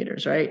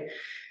communicators, right?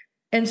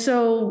 And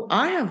so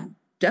I have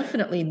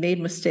definitely made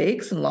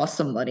mistakes and lost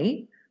some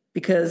money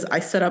because I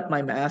set up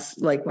my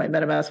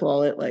MetaMask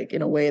wallet, like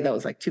in a way that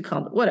was like too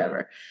complex,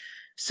 whatever.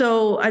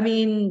 So, I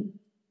mean,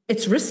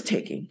 it's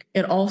risk-taking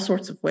in all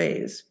sorts of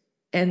ways.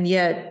 And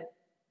yet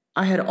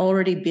I had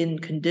already been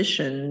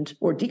deconditioned,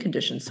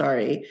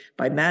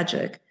 by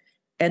magic.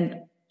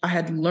 And I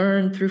had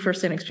learned through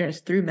firsthand experience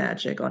through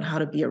magic on how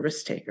to be a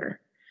risk taker.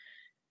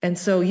 And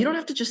so you don't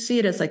have to just see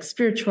it as like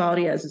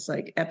spirituality as this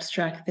like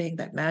abstract thing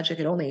that magic,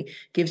 it only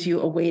gives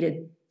you a way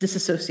to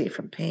disassociate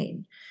from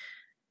pain.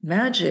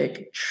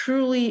 Magic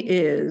truly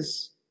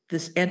is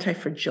this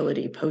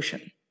anti-fragility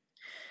potion.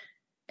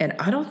 And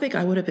I don't think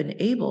I would have been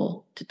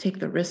able to take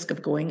the risk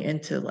of going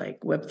into like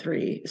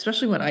Web3,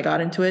 especially when I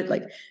got into it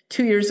like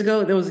 2 years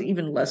ago. There was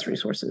even less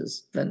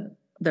resources than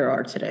there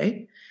are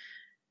today.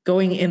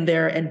 Going in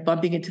there and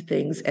bumping into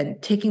things and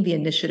taking the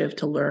initiative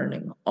to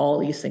learning all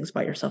these things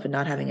by yourself and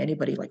not having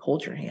anybody like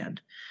hold your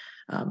hand.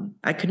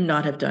 I could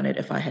not have done it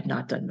if I had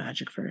not done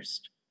magic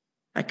first.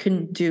 I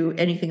couldn't do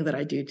anything that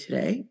I do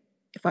today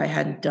if I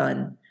hadn't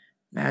done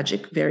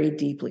magic very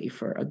deeply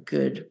for a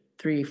good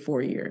 3,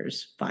 4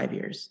 years, 5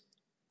 years.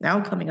 Now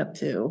coming up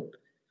to, I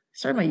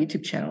started my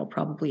YouTube channel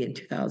probably in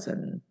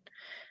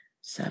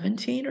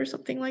 2017 or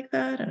something like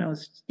that. And I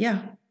was,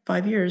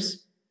 5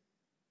 years,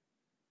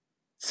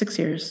 6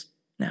 years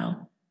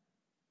now.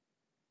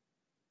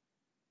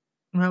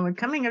 Well, we're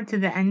coming up to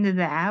the end of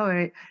the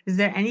hour. Is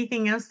there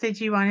anything else that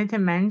you wanted to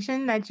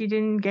mention that you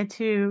didn't get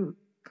to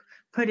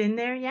put in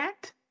there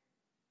yet?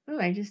 Oh,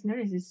 I just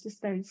noticed it's just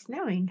started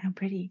snowing. How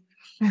pretty.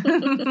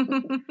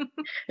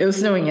 It was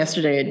snowing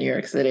yesterday in New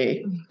York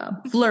City.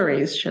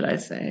 Flurries, should I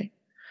say.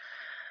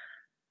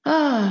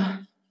 Well,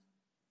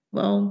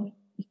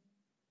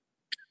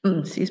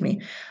 excuse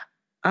me.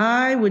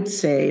 I would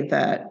say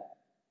that,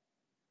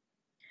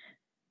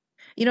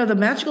 the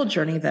magical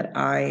journey that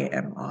I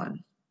am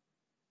on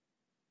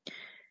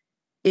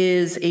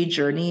is a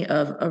journey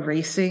of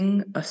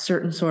erasing a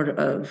certain sort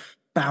of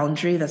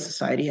boundary that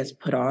society has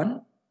put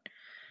on.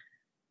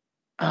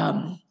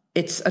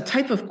 It's a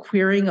type of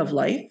queering of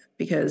life,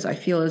 because I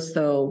feel as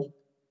though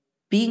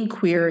being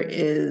queer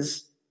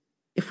is,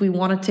 if we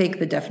want to take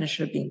the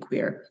definition of being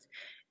queer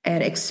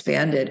and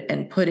expand it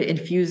and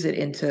infuse it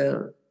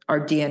into our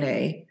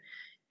DNA,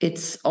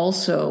 it's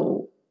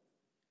also,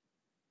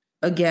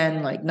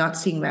 again, like not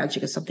seeing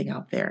magic as something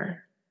out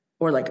there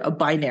or like a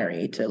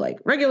binary to like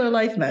regular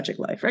life, magic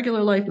life,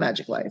 regular life,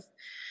 magic life.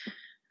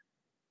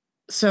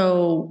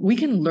 So we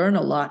can learn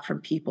a lot from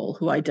people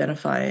who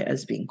identify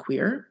as being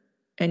queer.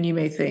 And you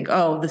may think,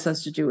 oh, this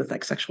has to do with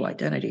like sexual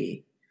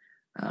identity,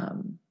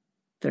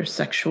 their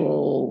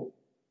sexual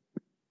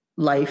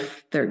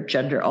life, their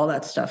gender, all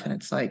that stuff. And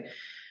it's like,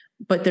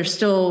 but it's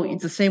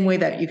the same way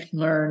that you can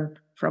learn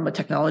from a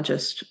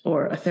technologist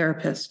or a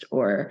therapist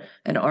or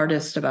an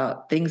artist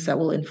about things that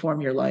will inform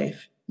your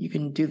life. You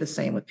can do the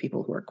same with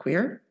people who are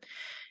queer.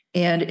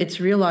 And it's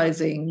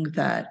realizing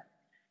that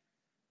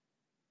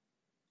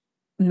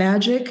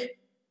magic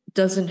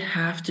doesn't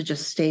have to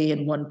just stay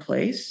in one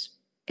place.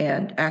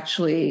 And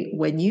actually,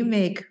 when you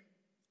make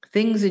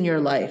things in your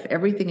life,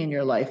 everything in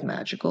your life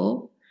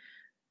magical,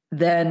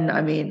 then,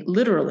 I mean,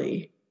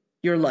 literally,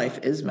 your life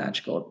is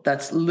magical.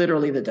 That's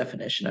literally the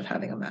definition of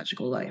having a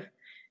magical life.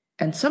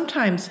 And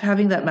sometimes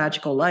having that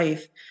magical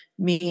life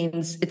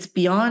means it's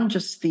beyond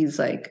just these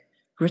like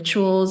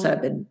rituals that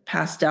have been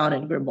passed down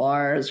in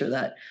grimoires, or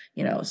that,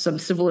 some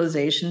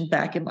civilization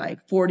back in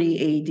like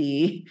 40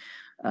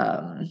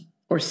 AD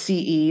or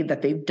CE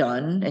that they've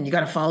done, and you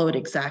got to follow it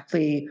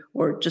exactly,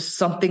 or just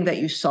something that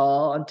you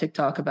saw on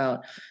TikTok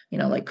about,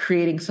 like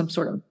creating some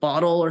sort of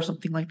bottle or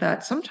something like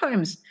that.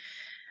 Sometimes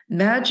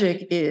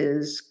magic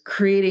is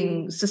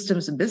creating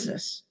systems of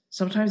business.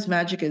 Sometimes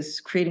magic is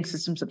creating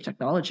systems of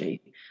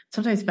technology.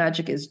 Sometimes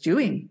magic is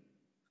doing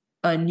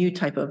a new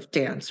type of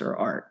dance or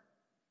art.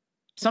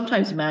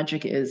 Sometimes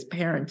magic is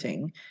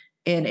parenting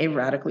in a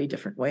radically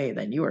different way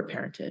than you are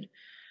parented.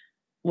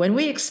 When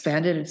we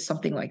expand it into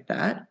something like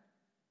that,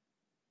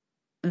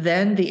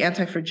 then the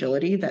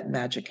anti-fragility that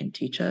magic can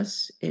teach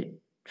us, it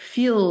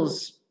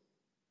feels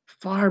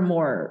far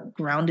more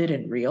grounded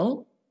and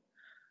real.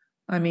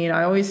 I mean,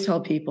 I always tell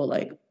people,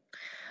 like,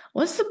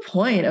 what's the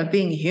point of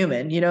being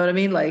human? You know what I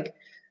mean? Like,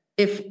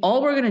 if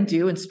all we're going to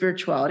do in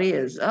spirituality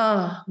is,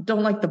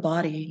 don't like the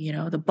body,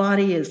 the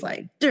body is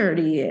like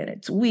dirty and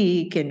it's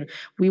weak and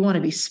we want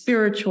to be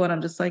spiritual. And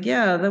I'm just like,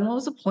 yeah, then what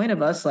was the point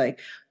of us?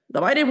 Like,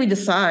 why did we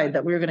decide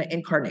that we were going to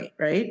incarnate,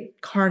 right?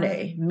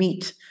 Carne,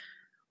 meat.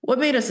 What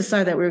made us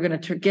decide that we were going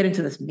to get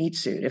into this meat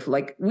suit? If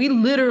like we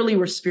literally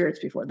were spirits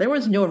before, there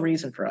was no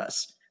reason for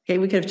us. Okay,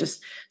 we could have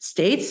just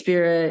stayed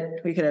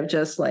spirit. We could have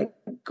just like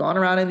gone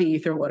around in the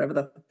ether, whatever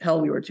the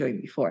hell we were doing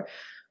before.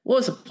 What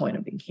was the point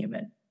of being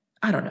human?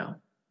 I don't know.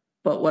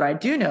 But what I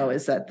do know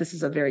is that this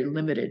is a very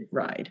limited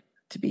ride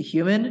to be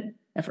human.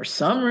 And for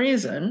some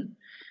reason,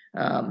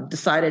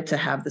 decided to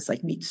have this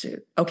like meat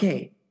suit.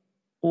 Okay,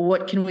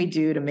 what can we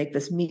do to make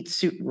this meat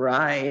suit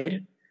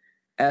ride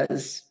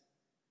as,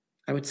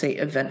 I would say,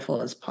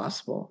 eventful as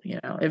possible,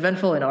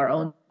 eventful in our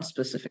own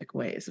specific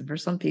ways. And for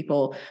some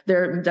people,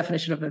 their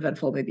definition of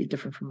eventful may be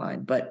different from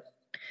mine, but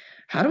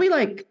how do we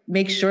like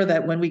make sure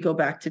that when we go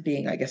back to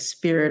being, I guess,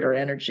 spirit or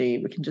energy,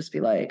 we can just be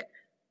like,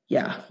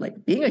 yeah,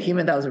 like being a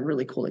human, that was a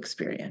really cool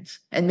experience.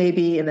 And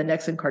maybe in the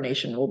next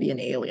incarnation, we'll be an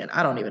alien.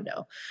 I don't even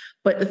know.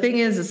 But the thing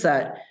is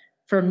that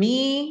for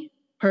me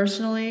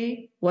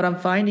personally, what I'm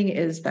finding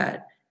is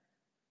that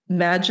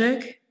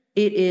magic,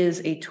 it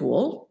is a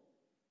tool,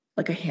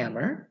 like a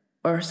hammer,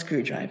 or a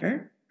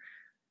screwdriver,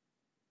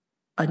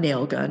 a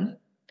nail gun.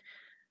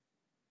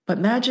 But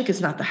magic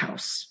is not the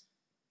house.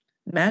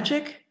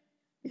 Magic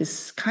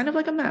is kind of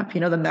like a map.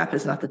 The map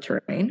is not the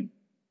terrain.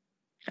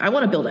 I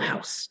want to build a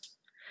house.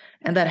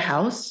 And that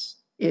house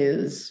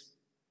is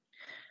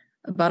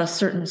about a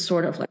certain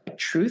sort of like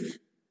truth,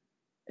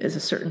 is a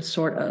certain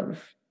sort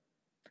of,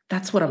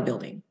 that's what I'm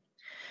building.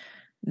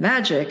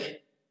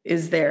 Magic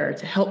is there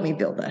to help me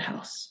build that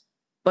house.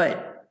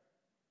 But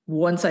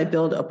once I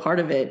build a part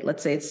of it,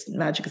 let's say it's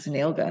magic is a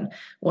nail gun.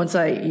 Once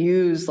I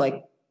use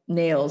like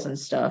nails and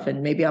stuff,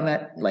 and maybe I'm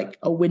at like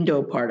a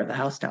window part of the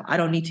house now, I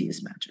don't need to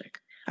use magic.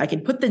 I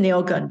can put the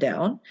nail gun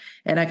down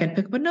and I can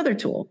pick up another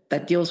tool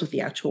that deals with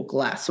the actual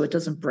glass so it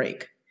doesn't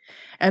break.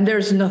 And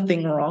there's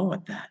nothing wrong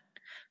with that.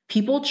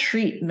 People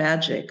treat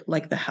magic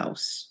like the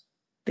house.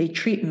 They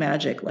treat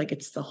magic like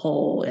it's the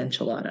whole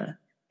enchilada.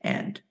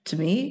 And to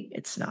me,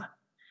 it's not.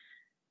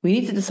 We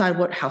need to decide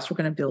what house we're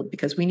going to build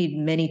because we need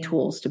many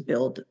tools to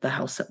build the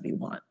house that we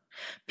want.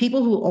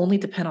 People who only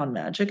depend on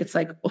magic, it's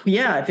like, oh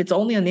yeah, if it's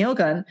only a nail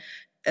gun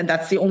and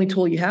that's the only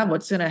tool you have,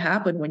 what's going to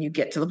happen when you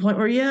get to the point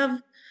where you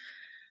have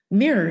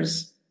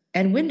mirrors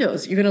and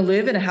windows? You're going to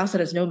live in a house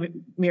that has no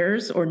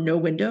mirrors or no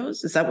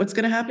windows? Is that what's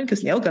going to happen?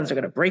 Because nail guns are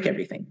going to break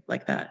everything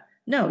like that.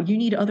 No, you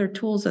need other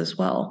tools as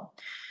well.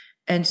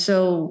 And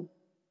so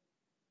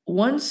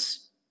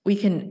once we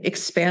can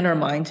expand our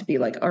mind to be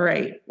like, all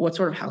right, what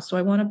sort of house do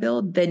I want to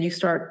build? Then you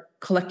start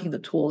collecting the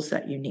tools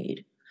that you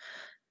need.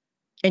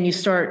 And you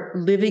start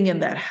living in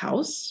that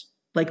house,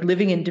 like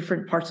living in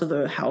different parts of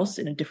the house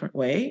in a different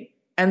way.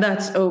 And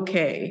that's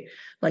okay.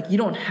 Like you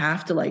don't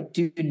have to like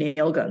do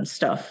nail gun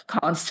stuff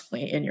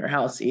constantly in your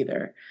house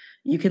either.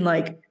 You can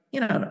like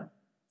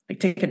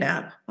take a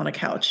nap on a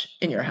couch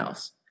in your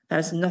house. That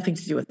has nothing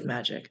to do with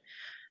magic.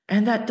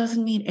 And that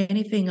doesn't mean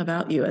anything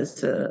about you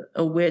as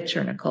a witch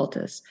or an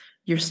occultist.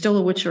 You're still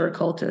a witch or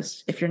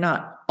occultist if you're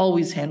not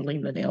always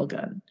handling the nail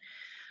gun.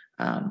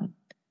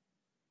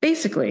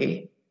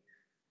 Basically,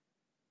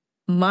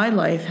 my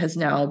life has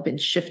now been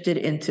shifted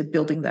into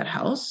building that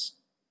house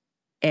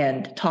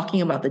and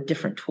talking about the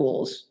different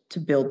tools to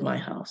build my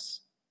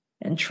house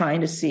and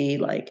trying to see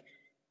like,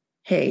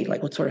 hey,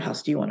 like what sort of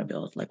house do you want to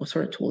build? Like what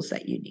sort of tools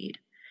that you need?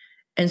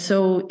 And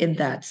so in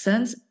that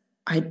sense,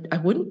 I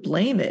wouldn't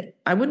blame it.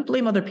 I wouldn't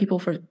blame other people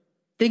for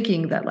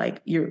thinking that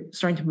like you're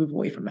starting to move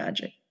away from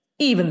magic,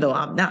 even though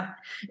I'm not.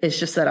 It's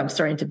just that I'm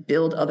starting to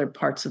build other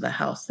parts of the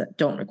house that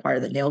don't require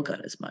the nail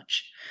gun as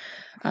much.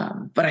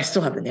 But I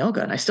still have the nail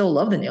gun. I still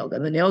love the nail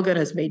gun. The nail gun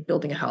has made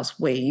building a house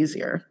way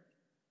easier.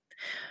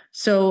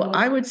 So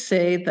I would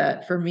say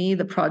that for me,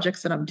 the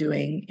projects that I'm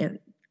doing in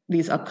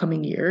these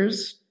upcoming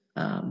years,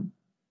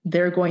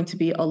 they're going to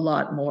be a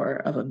lot more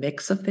of a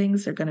mix of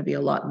things. They're going to be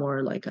a lot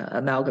more like an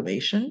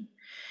amalgamation.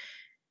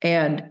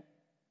 And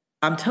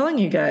I'm telling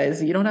you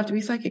guys, you don't have to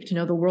be psychic to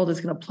know the world is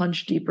going to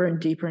plunge deeper and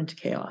deeper into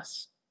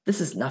chaos. This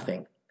is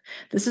nothing.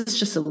 This is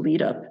just a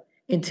lead up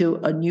into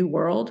a new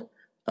world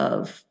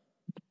of,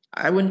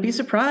 I wouldn't be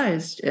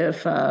surprised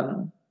if,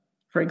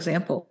 for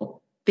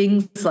example,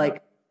 things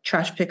like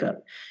trash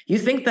pickup. You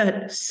think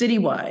that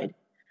citywide,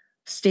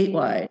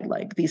 statewide,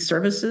 like these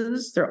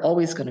services, they're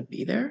always going to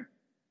be there?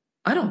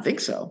 I don't think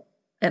so.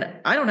 And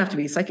I don't have to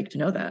be psychic to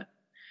know that.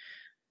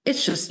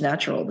 It's just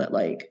natural that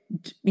like,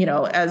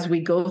 as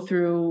we go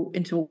through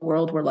into a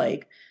world where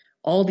like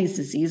all these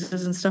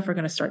diseases and stuff are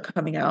going to start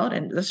coming out,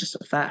 and that's just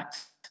a fact.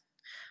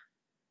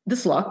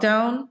 This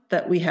lockdown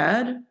that we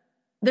had,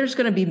 there's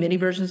going to be mini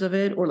versions of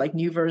it or like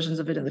new versions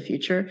of it in the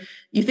future.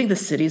 You think the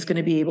city is going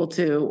to be able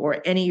to,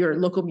 or your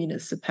local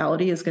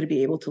municipality is going to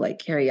be able to like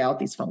carry out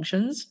these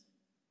functions?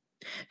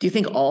 Do you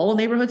think all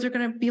neighborhoods are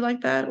going to be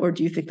like that? Or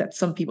do you think that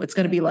some people, it's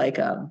going to be like,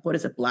 what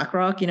is it,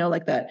 BlackRock,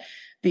 like that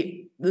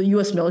the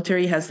US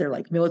military has their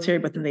like military,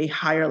 but then they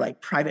hire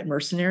like private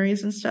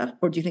mercenaries and stuff?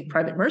 Or do you think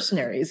private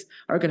mercenaries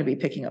are going to be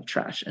picking up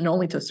trash and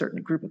only to a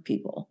certain group of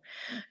people?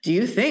 Do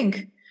you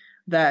think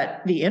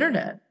that the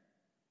internet,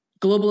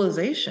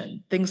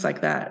 globalization, things like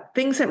that,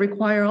 things that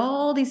require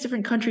all these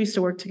different countries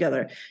to work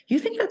together, you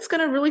think that's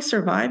going to really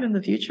survive in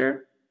the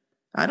future?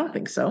 I don't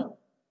think so.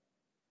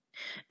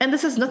 And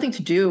this has nothing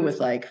to do with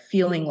like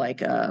feeling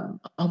like,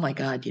 oh my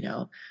God,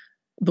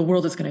 the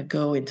world is going to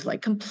go into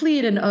like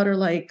complete and utter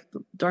like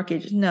dark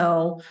ages.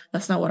 No,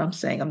 that's not what I'm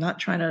saying. I'm not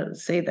trying to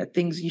say that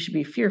things you should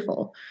be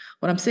fearful.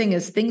 What I'm saying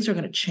is things are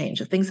going to change.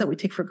 The things that we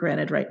take for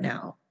granted right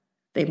now,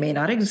 they may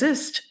not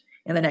exist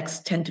in the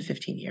next 10 to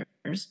 15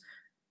 years.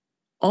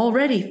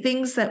 Already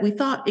things that we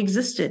thought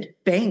existed,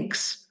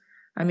 banks.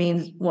 I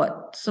mean,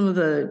 some of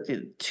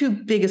the two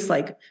biggest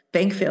like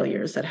bank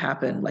failures that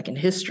happened like in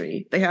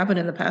history, they happened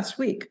in the past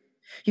week.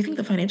 You think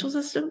the financial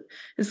system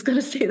is going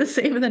to stay the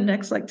same in the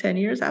next like 10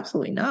 years?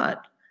 Absolutely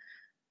not.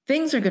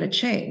 Things are going to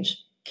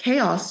change.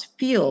 Chaos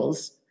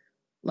feels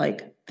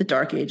like the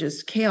dark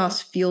ages.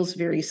 Chaos feels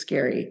very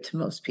scary to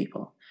most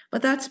people,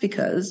 but that's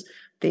because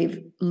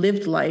they've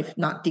lived life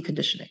not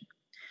deconditioning.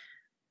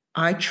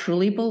 I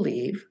truly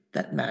believe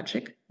that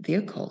magic, the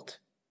occult,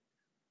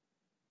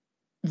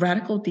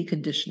 radical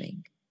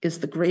deconditioning is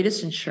the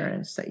greatest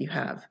insurance that you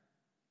have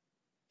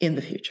in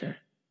the future.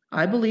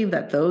 I believe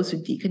that those who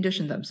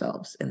decondition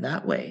themselves in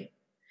that way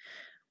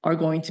are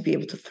going to be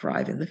able to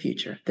thrive in the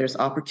future. There's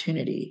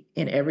opportunity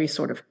in every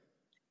sort of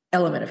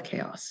element of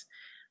chaos.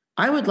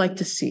 I would like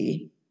to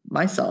see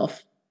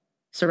myself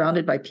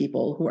surrounded by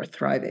people who are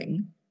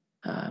thriving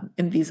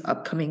in these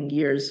upcoming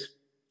years,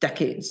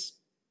 decades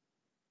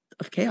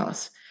of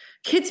chaos.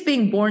 Kids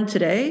being born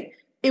today,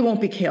 it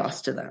won't be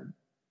chaos to them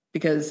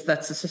because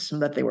that's the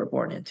system that they were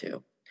born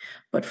into.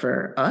 But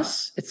for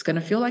us, it's going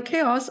to feel like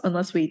chaos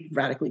unless we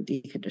radically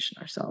decondition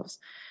ourselves.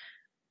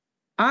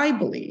 I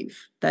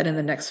believe that in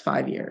the next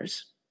 5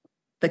 years,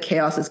 the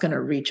chaos is going to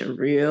reach a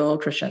real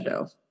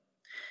crescendo.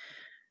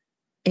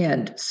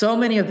 And so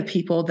many of the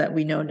people that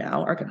we know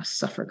now are going to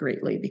suffer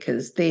greatly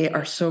because they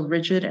are so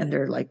rigid and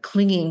they're like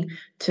clinging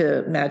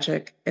to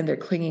magic and they're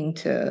clinging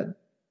to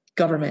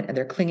government and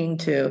they're clinging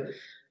to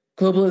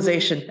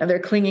globalization and they're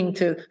clinging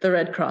to the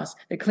Red Cross.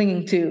 They're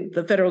clinging to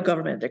the federal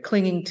government. They're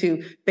clinging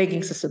to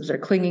banking systems. They're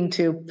clinging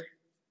to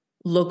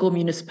local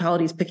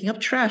municipalities picking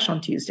up trash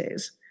on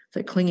Tuesdays.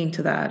 They're clinging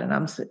to that.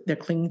 And they're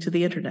clinging to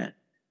the internet.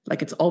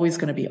 Like it's always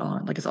going to be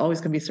on. Like it's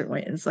always going to be a certain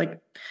way. And it's like,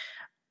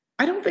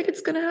 I don't think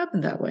it's going to happen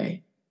that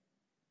way.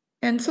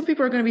 And some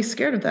people are going to be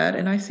scared of that.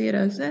 And I see it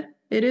as, it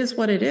is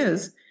what it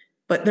is.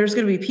 But there's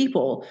going to be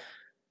people,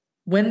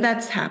 when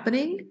that's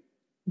happening,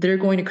 they're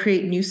going to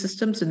create new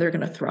systems and they're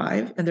going to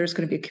thrive. And there's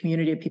going to be a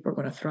community of people who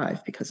are going to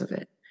thrive because of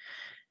it.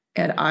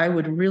 And I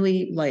would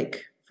really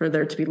like for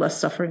there to be less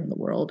suffering in the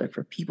world and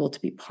for people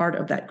to be part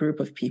of that group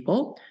of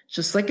people.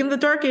 Just like in the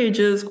Dark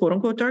Ages, quote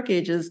unquote Dark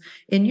Ages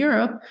in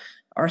Europe,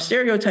 our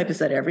stereotype is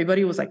that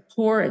everybody was like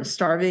poor and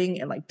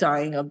starving and like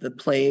dying of the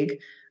plague.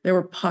 There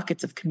were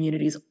pockets of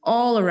communities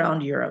all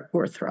around Europe who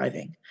were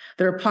thriving.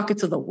 There are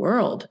pockets of the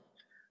world.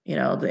 You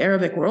know, the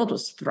Arabic world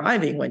was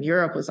thriving when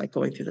Europe was like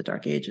going through the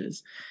Dark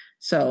Ages.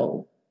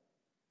 So,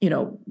 you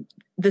know,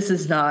 this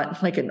is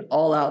not like an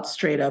all out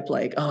straight up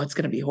like, oh, it's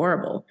going to be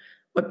horrible.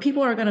 But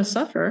people are going to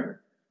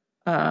suffer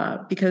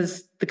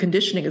because the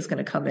conditioning is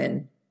going to come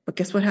in. But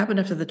guess what happened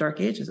after the Dark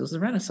Ages? It was the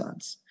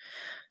Renaissance.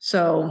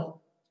 So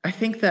I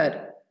think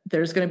that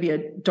there's going to be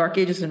a Dark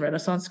Ages and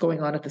Renaissance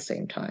going on at the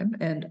same time.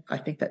 And I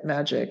think that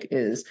magic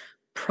is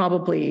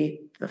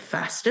probably the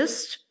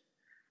fastest,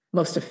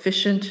 most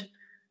efficient,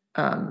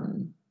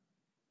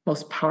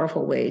 most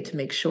powerful way to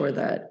make sure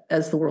that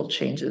as the world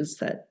changes,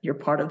 that you're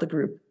part of the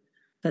group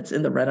that's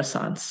in the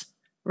Renaissance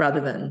rather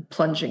than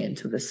plunging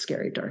into this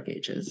scary Dark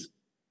Ages.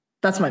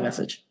 That's my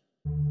message.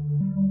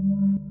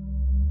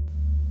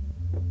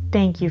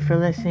 Thank you for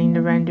listening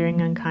to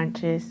Rendering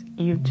Unconscious.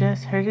 You've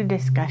just heard a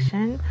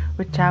discussion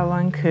with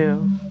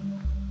Chaweon.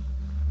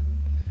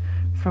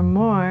 For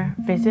more,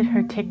 visit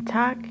her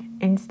TikTok,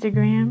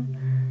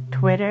 Instagram,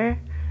 Twitter,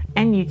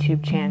 and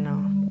YouTube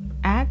channel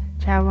at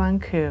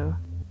Chaweon.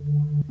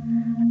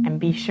 And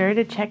be sure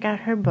to check out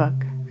her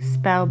book,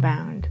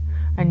 Spellbound,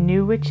 A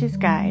New Witch's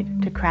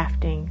Guide to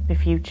Crafting the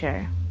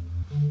Future.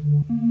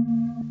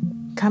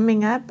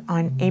 Coming up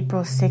on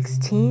April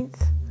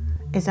 16th,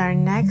 is our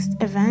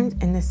next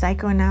event in the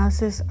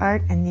Psychoanalysis,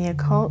 Art, and the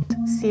Occult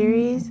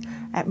series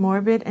at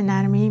Morbid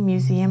Anatomy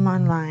Museum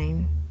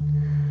Online.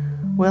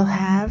 We'll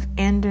have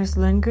Anders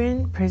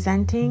Lundgren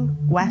presenting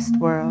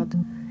Westworld,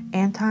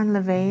 Anton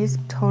LaVey's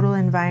Total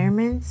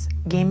Environments,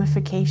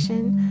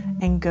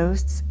 Gamification, and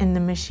Ghosts in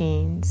the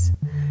Machines,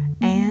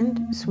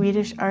 and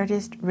Swedish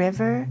artist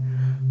River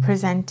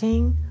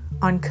presenting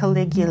on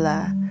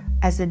Caligula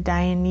as a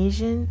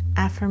Dionysian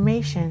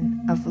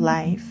affirmation of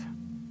life.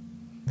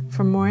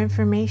 For more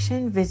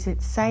information, visit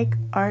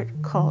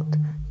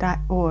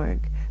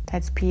psychartcult.org.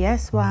 That's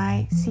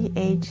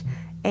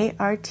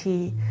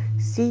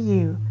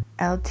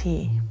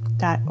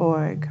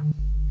psychartcult.org.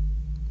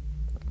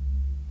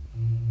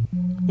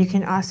 You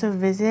can also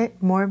visit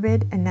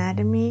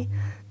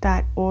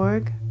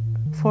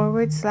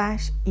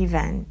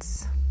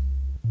morbidanatomy.org/events.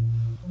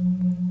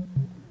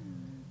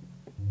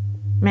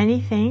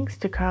 Many thanks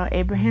to Carl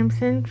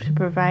Abrahamson for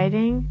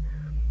providing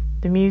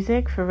the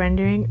music for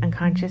Rendering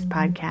Unconscious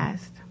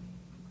podcast.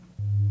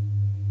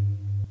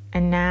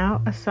 And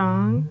now a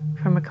song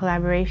from a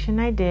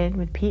collaboration I did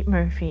with Pete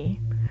Murphy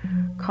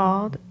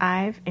called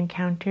I've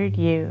Encountered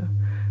You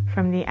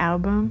from the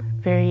album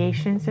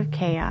Variations of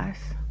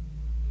Chaos.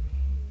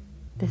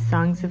 This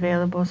song's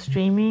available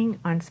streaming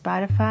on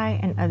Spotify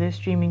and other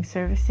streaming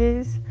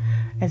services,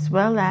 as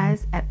well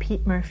as at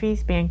Pete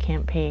Murphy's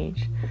Bandcamp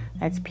page.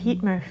 That's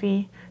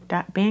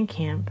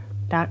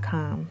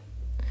petemurphy.bandcamp.com.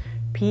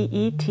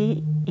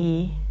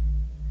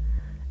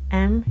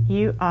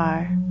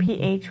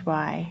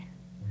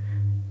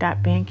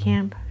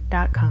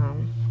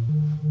 petemurphy.bandcamp.com.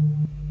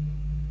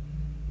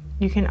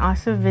 You can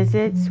also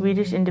visit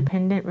Swedish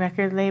independent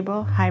record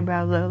label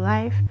Highbrow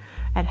Lowlife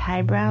at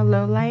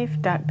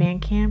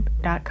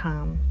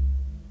highbrowlowlife.bandcamp.com.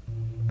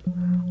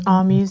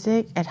 All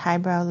music at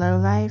Highbrow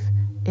Lowlife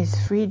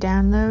is free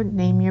download,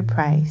 name your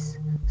price.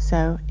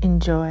 So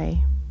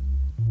enjoy.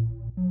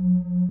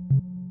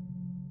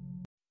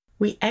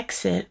 We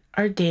exit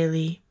our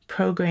daily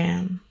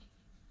program,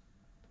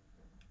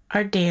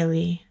 our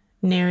daily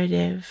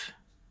narrative.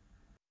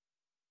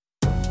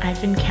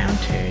 I've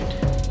encountered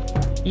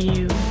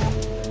you.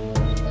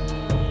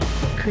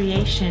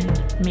 Creation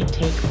may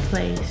take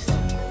place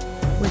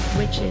with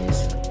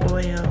witches'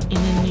 oil in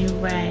a new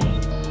way.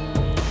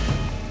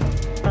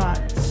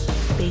 Thoughts,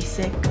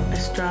 basic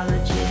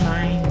astrology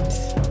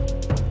minds,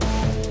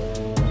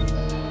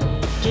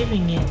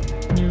 giving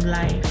it new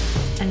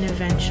life, and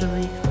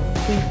eventually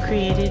we've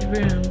created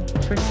room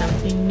for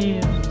something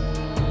new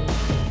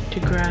to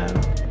grow.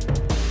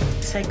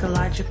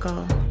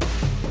 Psychological.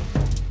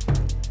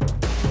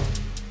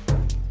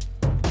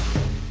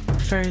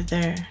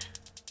 Further.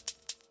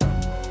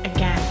 A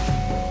gap.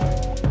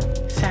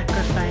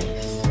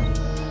 Sacrifice.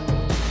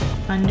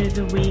 Under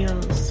the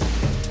wheels.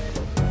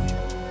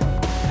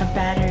 A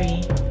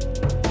battery.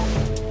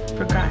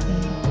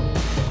 Forgotten.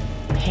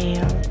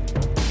 Pale.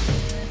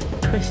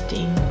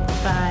 Twisting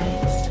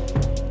thighs.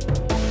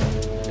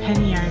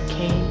 Penny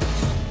arcades.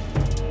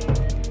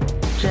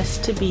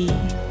 Just to be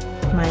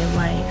my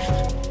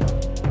wife.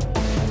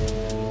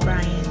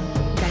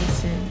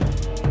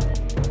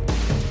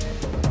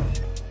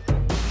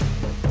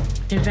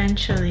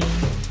 Eventually,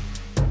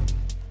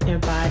 their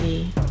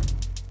body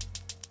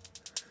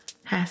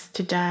has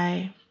to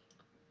die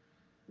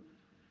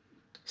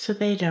so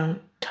they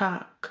don't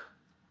talk.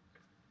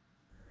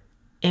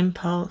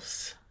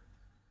 Impulse.